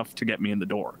that was enough to get me in the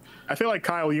door. I feel like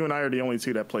Kyle, you and I are the only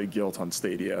two that play Guilt on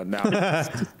Stadia now.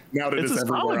 That it's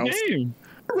everywhere else. Game.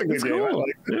 It's cool.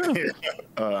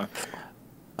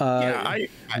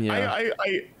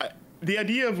 the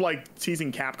idea of like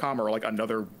teasing Capcom or like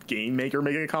another game maker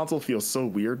making a console feels so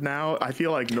weird now. I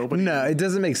feel like nobody. No, it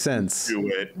doesn't make sense. Do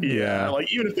it. Yeah.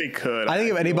 Like even if they could. I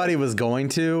think if anybody was going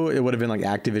to, it would have been like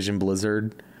Activision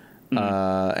Blizzard.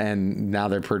 And now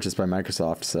they're purchased by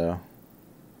Microsoft. So.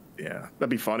 Yeah, that'd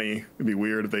be funny. It'd be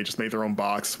weird if they just made their own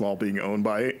box while being owned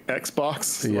by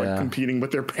Xbox, like competing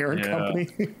with their parent company.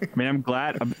 I mean, I'm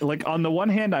glad. Like on the one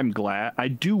hand, I'm glad. I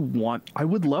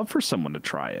would love for someone to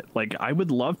try it. Like I would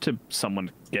love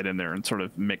someone get in there and sort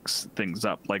of mix things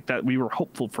up like that. We were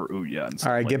hopeful for Ouya. And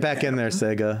all right, get back in there,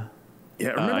 Sega.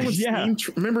 Yeah,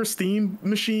 remember Steam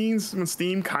machines when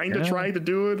Steam kind of tried to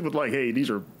do it with like, hey, these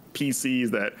are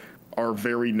PCs that are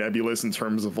very nebulous in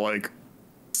terms of like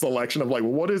selection of like,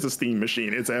 well, what is a Steam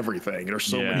machine? It's everything. There's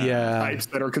so many types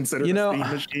that are considered a Steam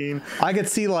machine. I could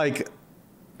see like,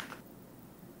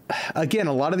 again,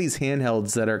 a lot of these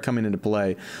handhelds that are coming into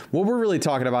play. What we're really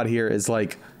talking about here is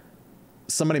like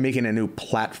somebody making a new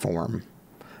platform.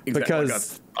 Exactly.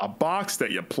 Because like a box that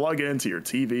you plug into your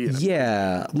TV.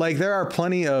 Yeah, like there are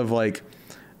plenty of like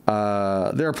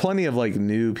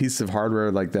new pieces of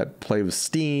hardware like that play with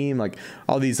Steam, like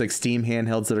all these like Steam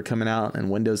handhelds that are coming out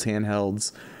and Windows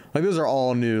handhelds. Like those are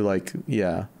all new, like,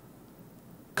 yeah.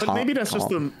 But maybe that's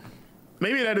just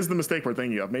maybe that is the mistake we're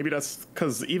thinking of. Maybe that's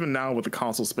because even now with the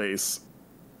console space,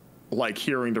 like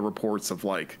hearing the reports of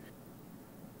like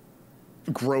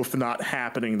growth not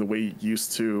happening the way it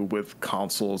used to with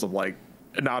consoles, of like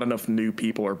not enough new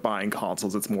people are buying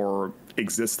consoles. It's more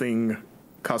existing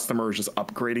customers just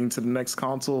upgrading to the next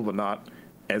console, but not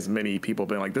as many people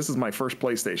being like, this is my first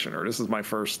PlayStation or this is my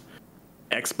first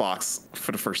Xbox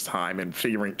for the first time, and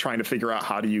trying to figure out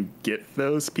how do you get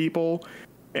those people.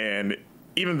 And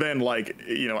even then, like,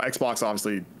 you know, Xbox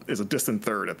obviously is a distant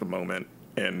third at the moment.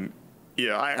 And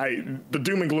yeah, the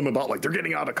doom and gloom about like they're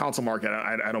getting out of the console market,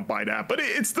 I don't buy that. But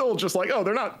it's still just like, oh,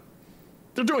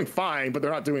 they're doing fine, but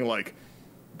they're not doing like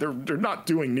they're not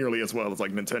doing nearly as well as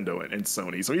like Nintendo and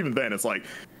Sony. So even then, it's like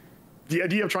the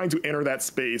idea of trying to enter that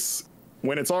space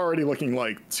when it's already looking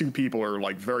like two people are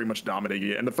like very much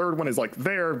dominating it, and the third one is like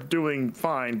they're doing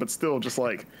fine, but still just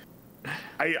like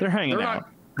they're hanging out.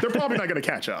 They're probably not going to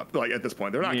catch up. Like at this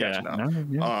point, they're not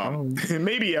catching up.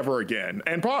 Maybe ever again.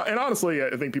 And honestly,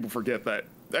 I think people forget that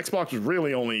Xbox was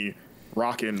really only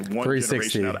rocking one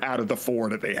generation out of the four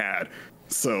that they had.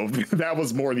 So that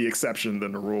was more the exception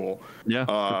than the rule. Yeah.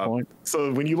 Good point.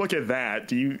 So when you look at that,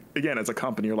 do you, again, as a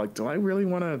company, you're like, do I really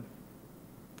want to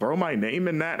throw my name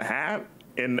in that hat,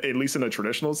 at least in a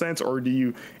traditional sense, or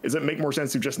does it make more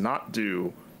sense to just not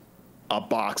do a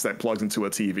box that plugs into a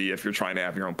TV if you're trying to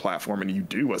have your own platform, and you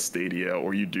do a Stadia,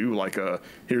 or you do like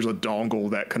here's a dongle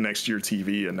that connects to your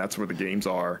TV and that's where the games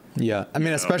are? Yeah. I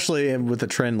mean, especially with the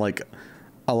trend, like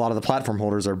a lot of the platform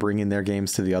holders are bringing their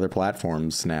games to the other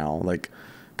platforms now, like,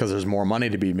 because there's more money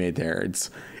to be made there. It's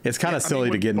kind of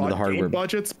silly to get into the hardware.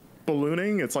 Budgets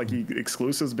ballooning, it's like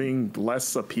exclusives being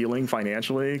less appealing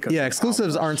financially. Yeah,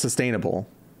 exclusives aren't sustainable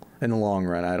in the long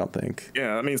run, I don't think.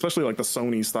 Yeah, I mean, especially like the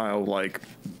Sony style, like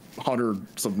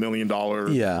hundreds of $1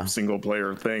 million single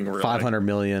player thing. Where 500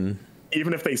 million.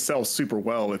 Even if they sell super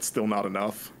well, it's still not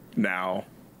enough now,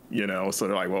 you know? So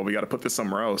they're like, well, we got to put this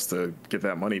somewhere else to get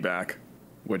that money back,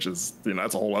 which is, you know,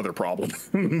 that's a whole other problem.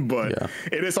 But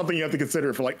it is something you have to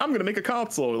consider for like, I'm going to make a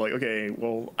console. Like, okay,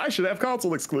 well, I should have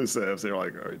console exclusives. They're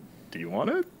like, do you want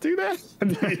to do that?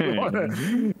 Do you want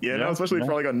to, you know, especially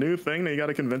for like a new thing that you got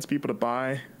to convince people to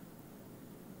buy.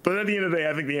 But at the end of the day,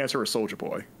 I think the answer is Soulja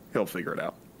Boy. He'll figure it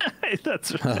out.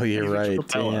 You're right.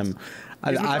 Damn.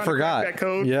 I forgot. That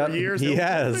code for years. He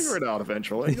has. He'll figure it out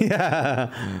eventually.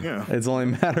 Yeah. It's only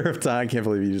a matter of time. I can't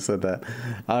believe you just said that.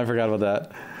 I forgot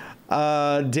about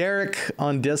that. Derek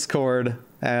on Discord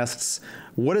asks,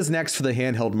 what is next for the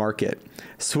handheld market?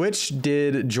 Switch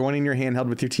did joining your handheld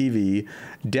with your TV.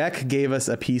 Deck gave us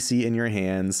a PC in your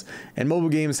hands, and mobile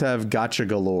games have gotcha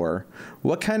galore.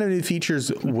 What kind of new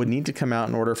features would need to come out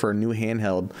in order for a new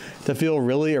handheld to feel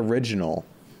really original?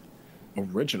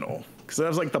 Original? Because I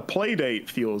was like, the Playdate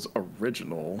feels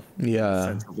original. Yeah. In the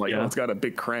sense of like, it's got a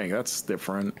big crank. That's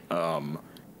different.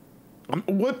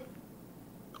 What?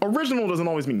 Original doesn't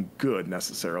always mean good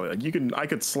necessarily. Like I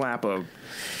could slap a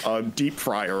deep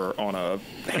fryer on a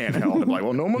handheld and be like,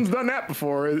 well, no one's done that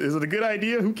before. Is it a good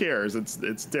idea? Who cares?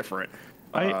 It's different.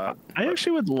 I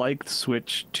actually would like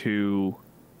Switch to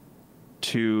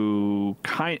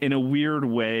kind, in a weird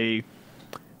way,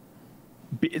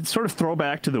 sort of throw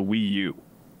back to the Wii U,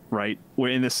 right? Where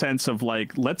in the sense of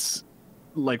like,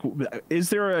 is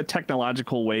there a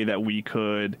technological way that we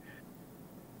could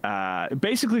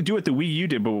basically do what the Wii U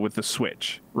did, but with the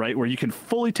Switch, right? Where you can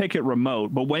fully take it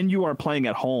remote, but when you are playing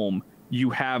at home, you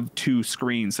have two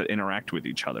screens that interact with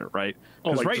each other, right?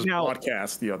 Oh, like right just now,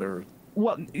 broadcast the other.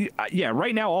 Well, yeah,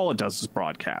 right now all it does is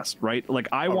broadcast, right? Like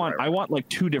I want like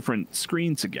two different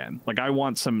screens again. Like I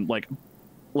want some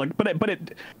but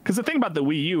it because the thing about the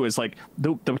Wii U is like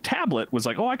the tablet was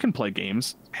like, oh, I can play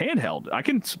games handheld. I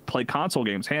can play console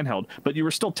games handheld, but you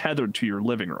were still tethered to your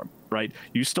living room, right?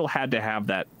 You still had to have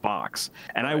that box.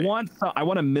 And I want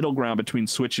a middle ground between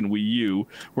Switch and Wii U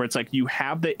where it's like you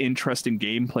have the interesting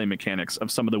gameplay mechanics of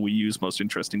some of the Wii U's most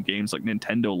interesting games like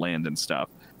Nintendo Land and stuff.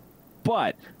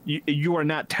 But you are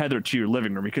not tethered to your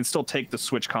living room. You can still take the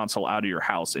Switch console out of your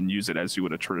house and use it as you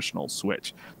would a traditional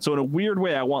Switch. So in a weird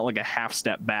way, I want like a half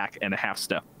step back and a half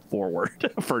step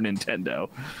forward for Nintendo.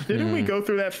 Didn't we go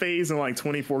through that phase in like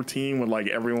 2014 when like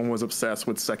everyone was obsessed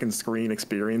with second screen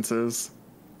experiences?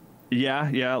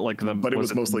 Yeah, like but it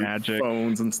was mostly Magic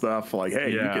phones and stuff. Like,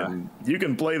 hey, you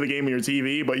can play the game on your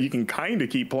TV, but you can kind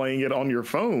of keep playing it on your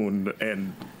phone.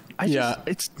 And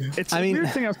it's a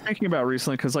weird thing I was thinking about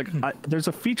recently because like there's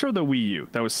a feature of the Wii U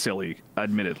that was silly,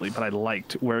 admittedly, but I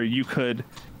liked where you could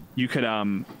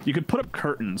put up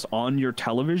curtains on your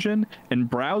television and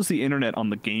browse the internet on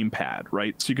the gamepad,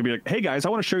 right? So you could be like, hey guys, I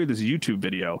want to show you this YouTube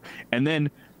video, and then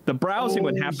the browsing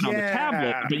would happen on the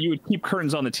tablet, but you would keep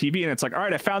curtains on the TV, and it's like, all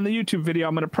right, I found the YouTube video.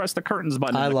 I'm going to press the curtains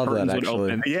button. I love that,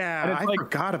 actually. Yeah, I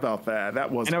forgot about that.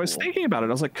 That was. And I was thinking about it. I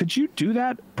was like, could you do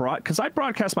that? Because I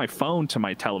broadcast my phone to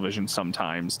my television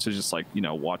sometimes to just like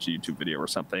watch a YouTube video or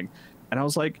something, and I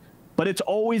was like, but it's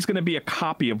always going to be a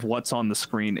copy of what's on the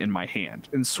screen in my hand,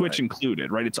 and Switch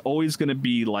included, right? It's always going to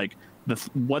be like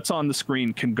what's on the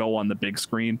screen can go on the big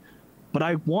screen, but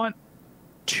I want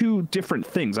two different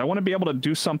things. I want to be able to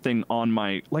do something on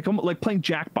my like playing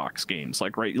Jackbox games,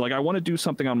 like I want to do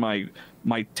something on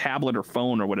my tablet or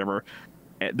phone or whatever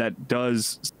that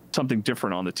does something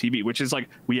different on the TV, which is like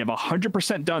we have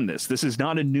 100% done this. This is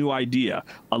not a new idea.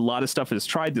 A lot of stuff has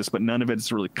tried this, but none of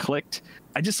it's really clicked.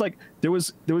 I just like there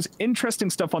was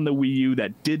interesting stuff on the Wii U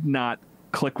that did not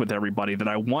click with everybody that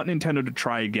I want Nintendo to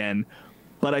try again,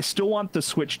 but I still want the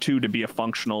Switch 2 to be a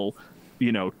functional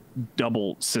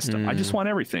double system. I just want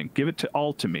everything. Give it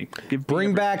all to me.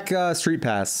 Bring back Street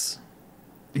Pass.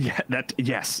 Yeah,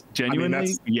 yes,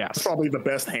 genuinely, yes. That's probably the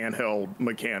best handheld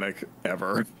mechanic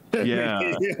ever.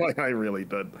 Yeah, like I really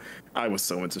did. I was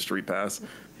so into Street Pass.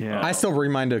 Yeah, I still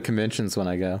bring mine to conventions when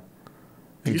I go.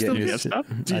 Do you still get stuff?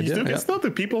 Do you still get stuff? Do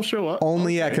people show up?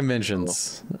 Only at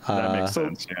conventions. Cool. That makes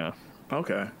sense. Yeah.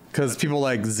 Okay. Because people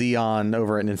like Xeon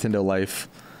over at Nintendo Life,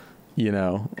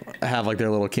 have like their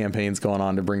little campaigns going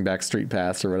on to bring back Street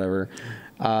Pass or whatever.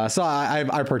 So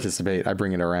I participate. I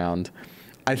bring it around.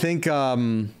 I think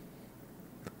what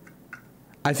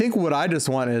I just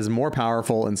want is more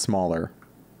powerful and smaller.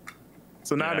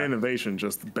 So not innovation,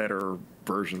 just better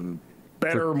version,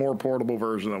 more portable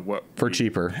version of what for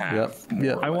cheaper. Yep.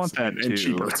 I want that too. And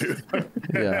cheaper too.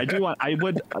 Yeah. I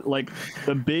would like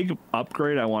the big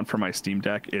upgrade I want for my Steam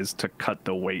Deck is to cut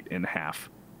the weight in half.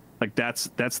 Like that's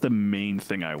the main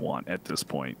thing I want at this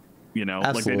point.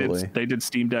 Absolutely. Like they did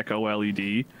Steam Deck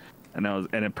OLED,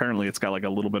 and apparently it's got like a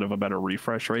little bit of a better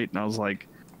refresh rate. And I was like,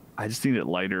 I just need it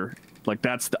lighter. Like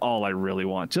that's all I really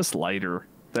want, just lighter.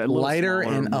 Lighter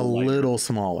and a little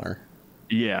smaller.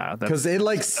 Yeah, because it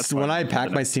like when I pack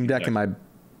my Steam Deck in my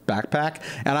backpack,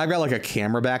 and I've got like a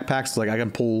camera backpack, so like I can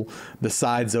pull the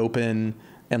sides open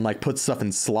and like put stuff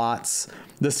in slots.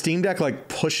 The Steam Deck like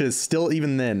pushes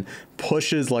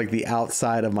like the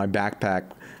outside of my backpack,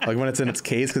 like when it's in its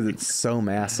case, because it's so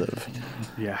massive.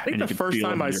 Yeah, I think the first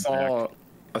time I saw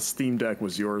a Steam Deck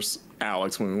was yours,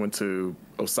 Alex, when we went to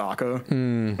Osaka.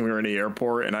 And we were in the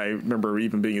airport, and I remember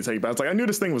even being taken back. I was like, I knew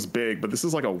this thing was big, but this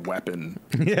is like a weapon.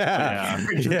 Yeah.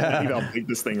 How big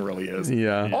this thing really is.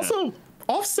 Yeah. Also,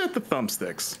 offset the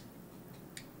thumbsticks.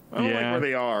 I don't like where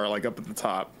they are, like up at the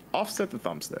top. Offset the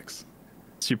thumbsticks.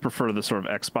 So you prefer the sort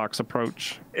of Xbox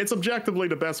approach? It's objectively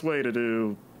the best way to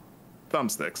do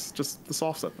thumbsticks. Just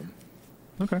offset them.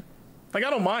 Okay. Like I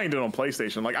don't mind it on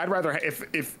PlayStation. Like I'd rather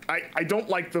if I don't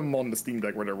like them on the Steam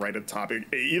Deck where they're right at the top.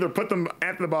 Either put them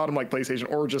at the bottom like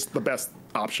PlayStation, or just the best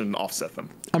option, offset them.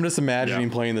 I'm just imagining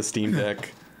playing the Steam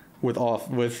Deck with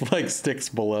like sticks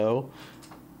below.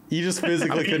 You just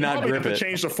physically could not grip it. To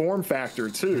change the form factor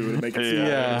too to make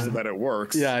it so that it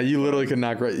works. Yeah, you literally could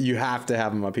not grip. You have to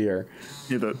have them up here.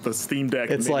 Yeah, the Steam Deck.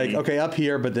 It's like okay, up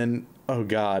here, but then oh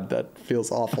god, that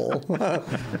feels awful.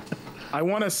 I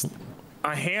want a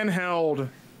handheld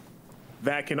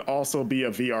that can also be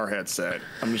a VR headset.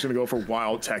 I'm just gonna go for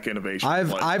wild tech innovation.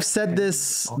 I've said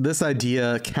this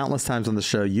idea countless times on the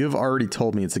show. You've already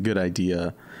told me it's a good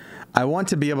idea. I want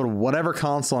to be able to, whatever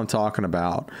console I'm talking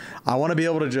about, I want to be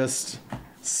able to just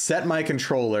set my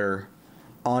controller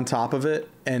on top of it,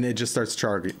 and it just starts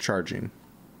charging.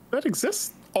 That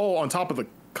exists? Oh, on top of the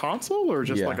console, or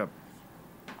just like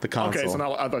the console? Okay, so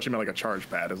now I thought you meant like a charge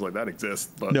pad. It's like that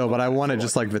exists, but no, but I wanted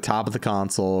just like the top of the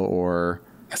console, or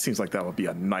that seems like that would be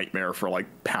a nightmare for like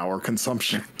power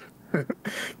consumption.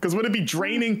 Because would it be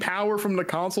draining power from the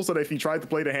console so that if you tried to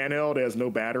play the handheld, it has no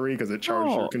battery because it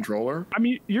charges your controller? I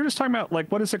mean, you're just talking about like,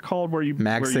 what is it called where you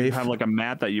have like a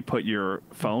mat that you put your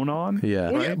phone on?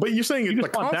 Yeah. Well, yeah, but you're saying the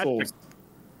console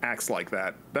acts like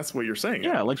that. That's what you're saying.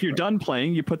 Yeah, like you're done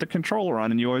playing, you put the controller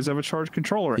on, and you always have a charged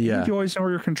controller. Yeah. And you always know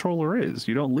where your controller is.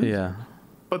 You don't lose. Yeah.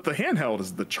 But the handheld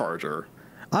is the charger.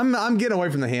 I'm getting away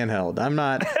from the handheld. I'm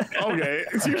not. Okay.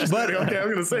 Okay, I'm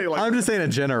gonna say like. I'm just saying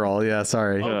in general. Yeah.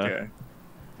 Sorry. Okay.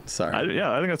 Sorry.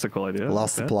 I think that's a cool idea.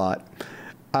 Lost the plot.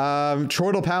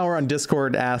 Chortle Power on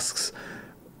Discord asks,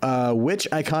 which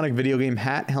iconic video game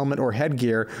hat, helmet, or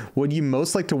headgear would you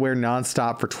most like to wear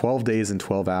nonstop for 12 days and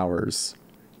 12 hours?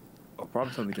 Oh,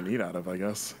 probably something you can eat out of, I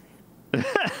guess.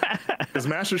 Because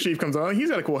Master Chief comes on, he's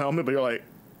got a cool helmet, but you're like,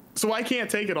 so I can't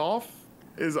take it off?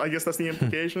 I guess that's the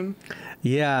implication.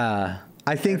 Yeah,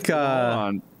 I think.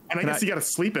 And I guess you got to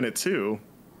sleep in it too.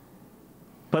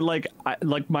 But like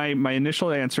my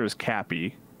initial answer is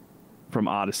Cappy from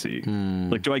Odyssey.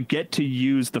 Like, do I get to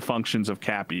use the functions of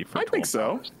Cappy? I think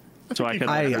so. So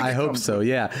I hope so.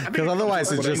 Yeah, because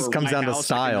otherwise it just comes down to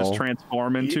style. I can just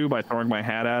transform into by throwing my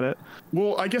hat at it.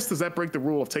 Well, I guess does that break the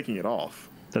rule of taking it off?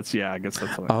 I guess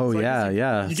that's.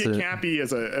 Yeah. You get Cappy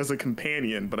as a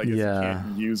companion, but I guess you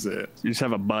can't use it. You just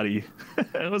have a buddy.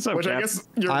 What's up, Which Cappy? I guess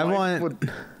your life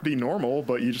would be normal,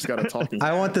 but you just got to talk.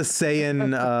 I want the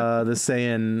Saiyan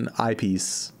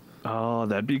eyepiece. Oh,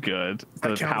 that'd be good.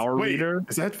 The power reader.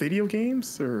 Is that video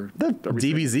games or the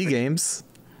DBZ games?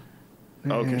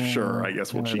 Okay, sure. I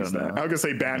guess we'll cheese that. I was gonna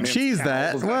say Batman. Cheese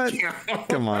that? What?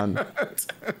 Come on.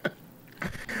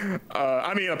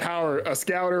 I mean, a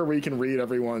scouter where you can read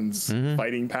everyone's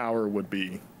fighting power would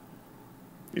be.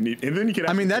 And then you can.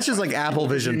 I mean, that's just like Apple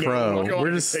Vision Pro.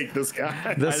 We're just take this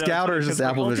guy. The scouter is just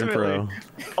Apple Vision Pro.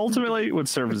 Ultimately, it would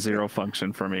serve zero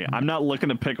function for me. I'm not looking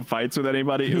to pick fights with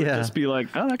anybody. It would just be like,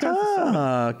 oh, that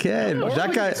guy's okay,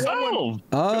 that guy.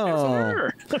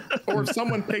 Or if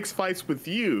someone picks fights with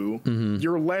you,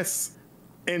 you're less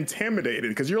intimidated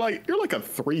because you're like a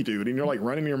 3 dude and you're like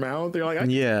running your mouth. You're like,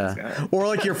 or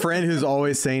like your friend who's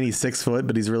always saying he's 6 foot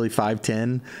but he's really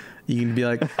 5'10". You can be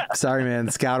like, sorry man,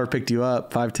 the scouter picked you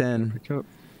up, 5'10".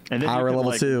 And then power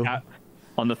level 2.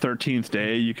 On the 13th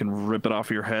day, you can rip it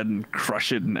off your head and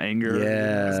crush it in anger.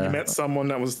 Yeah, you met someone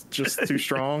that was just too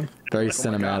strong. Very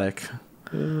cinematic.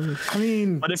 I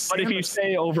mean, but if you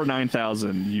stay over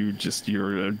 9,000,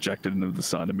 you're ejected into the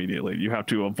sun immediately. You have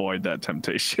to avoid that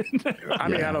temptation. I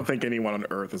mean, I don't think anyone on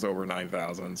Earth is over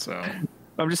 9,000. So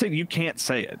I'm just saying you can't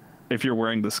say it if you're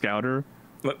wearing the scouter.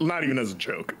 Not even as a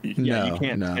joke. You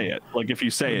can't say it. Like if you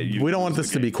say it, we don't want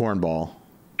this to be cornball.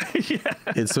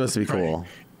 It's supposed to be cool. Right.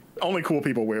 Only cool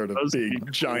people wear the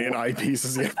big giant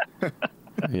eyepieces.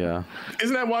 Yeah.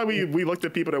 Isn't that why we looked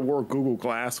at people that wore Google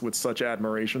Glass with such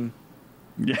admiration?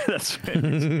 Yeah, that's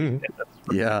right.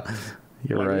 Yeah,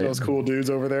 you're right. Those cool dudes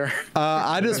over there.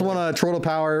 I just want a Chortle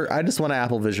Power. I just want an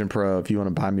Apple Vision Pro. If you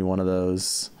want to buy me one of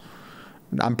those,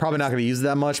 I'm probably not going to use it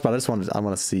that much, but I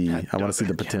want to see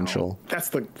the potential.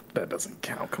 That doesn't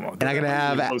count. Come on. And I'm going to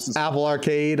have Apple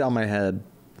Arcade on my head.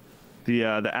 The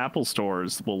Apple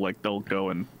stores will they'll go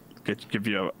and give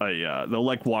you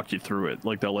they'll walk you through it.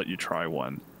 Like they'll let you try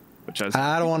one. Which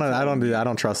I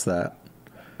don't trust that.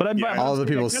 But all the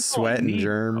people sweat and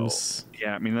germs. Oh,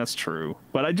 yeah, I mean that's true.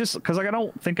 But because I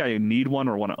don't think I need one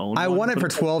or want to own one. I want it for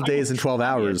 12 days and 12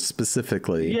 hours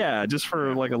specifically. Yeah, just for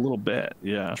a little bit.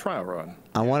 Yeah. Trial run.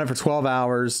 I want it for 12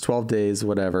 hours, 12 days,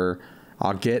 whatever.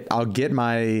 I'll get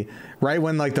my right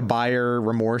when the buyer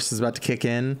remorse is about to kick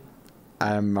in.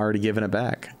 I'm already giving it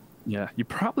back. Yeah, you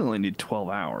probably only need 12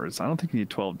 hours. I don't think you need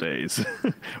 12 days.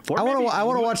 I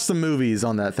want to watch some movies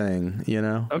on that thing, you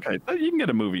know? Okay, you can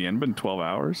get a movie in 12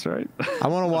 hours, right? I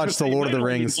want to watch the Lord of the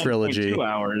Rings trilogy. 2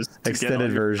 hours.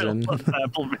 Extended version.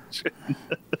 Apple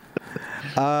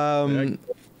Vision.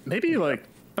 Maybe I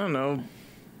don't know,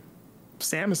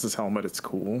 Samus's helmet, it's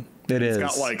cool. It's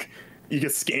got you can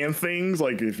scan things.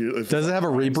 Does it have a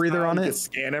rebreather on it? You can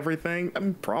scan everything. I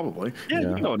mean, probably. Yeah.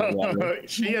 You can go into water.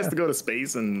 She has to go to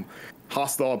space and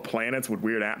hostile planets with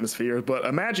weird atmospheres. But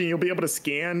imagine you'll be able to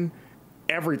scan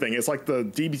everything. It's like the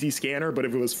DBT scanner, but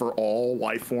if it was for all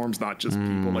life forms, not just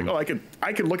people. I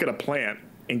could look at a plant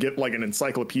and get an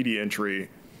encyclopedia entry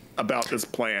about this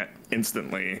plant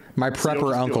instantly. My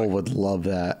prepper uncle would love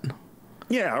that.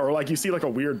 Yeah, or like you see like a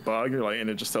weird bug, you're like, and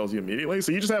it just tells you immediately.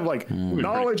 So you just have like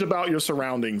knowledge about your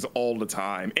surroundings all the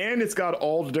time, and it's got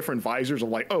all the different visors of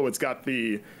like, oh, it's got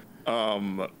the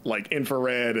like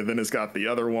infrared, and then it's got the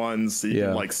other ones, so you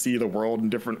can like see the world in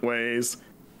different ways.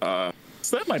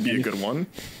 So that might be a good one.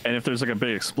 And if there's like a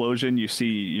big explosion, you see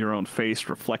your own face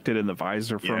reflected in the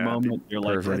visor for a moment. You're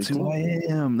like, that's who I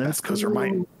am. That's because you're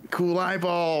my cool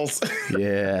eyeballs.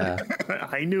 Yeah.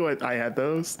 I knew it. I had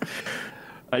those.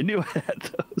 I knew I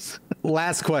had those.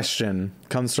 Last question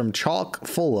comes from Chock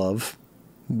Full of.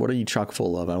 What are you chock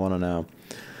full of? I want to know.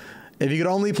 If you could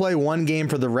only play one game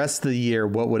for the rest of the year,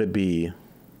 what would it be?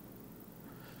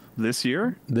 This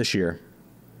year? This year.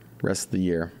 Rest of the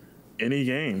year. Any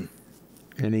game.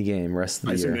 Any game, rest of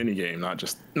the year. Any game, not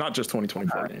just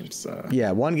 2024 games.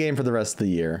 Yeah, one game for the rest of the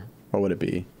year. What would it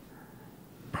be?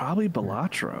 Probably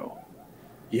Balatro.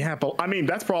 Yeah, but I mean,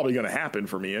 that's probably going to happen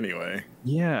for me anyway.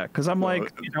 Yeah, because I'm like,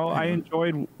 you know, I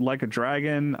enjoyed Like a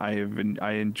Dragon.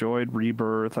 I enjoyed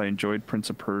Rebirth. I enjoyed Prince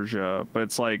of Persia. But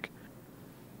it's like,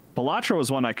 Balatro is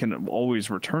one I can always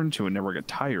return to and never get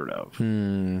tired of.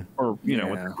 Or, you know,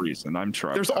 with the reason. I'm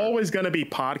sure. There's always going to be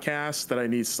podcasts that I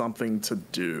need something to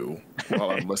do while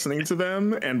I'm listening to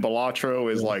them. And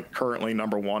Balatro is like currently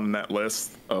number one in that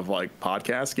list of like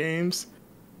podcast games.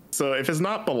 So if it's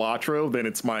not Balatro, then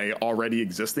it's my already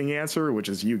existing answer, which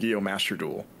is Yu-Gi-Oh! Master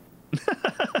Duel.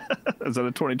 Is that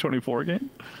a 2024 game?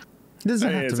 It's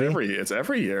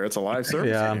every year. It's a live service.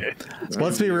 Yeah.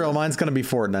 Let's be real. Mine's going to be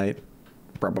Fortnite.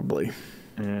 Probably.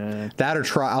 That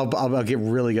or I'll get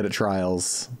really good at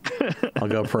trials. I'll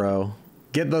go pro.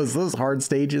 Get those hard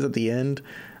stages at the end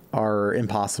are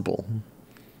impossible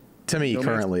to me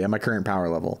currently at my current power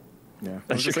level. Yeah,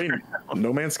 I was just saying,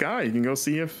 No Man's Sky. You can go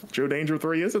see if Joe Danger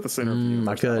 3 is at the center.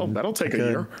 That'll take a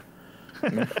year.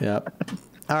 Yep.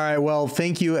 All right. Well,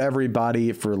 thank you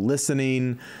everybody for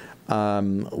listening.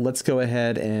 Let's go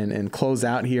ahead and close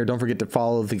out here. Don't forget to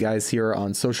follow the guys here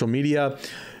on social media.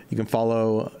 You can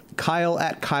follow Kyle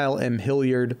at Kyle M.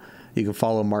 Hilliard. You can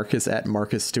follow Marcus at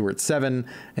Marcus Stewart 7,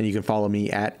 and you can follow me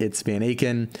at It's Van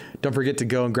Aken. Don't forget to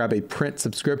go and grab a print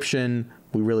subscription.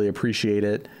 We really appreciate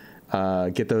it.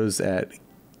 Get those at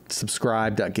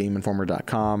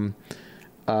subscribe.gameinformer.com.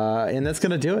 And that's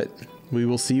going to do it. We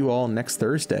will see you all next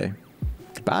Thursday.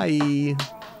 Bye.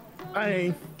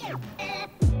 Bye.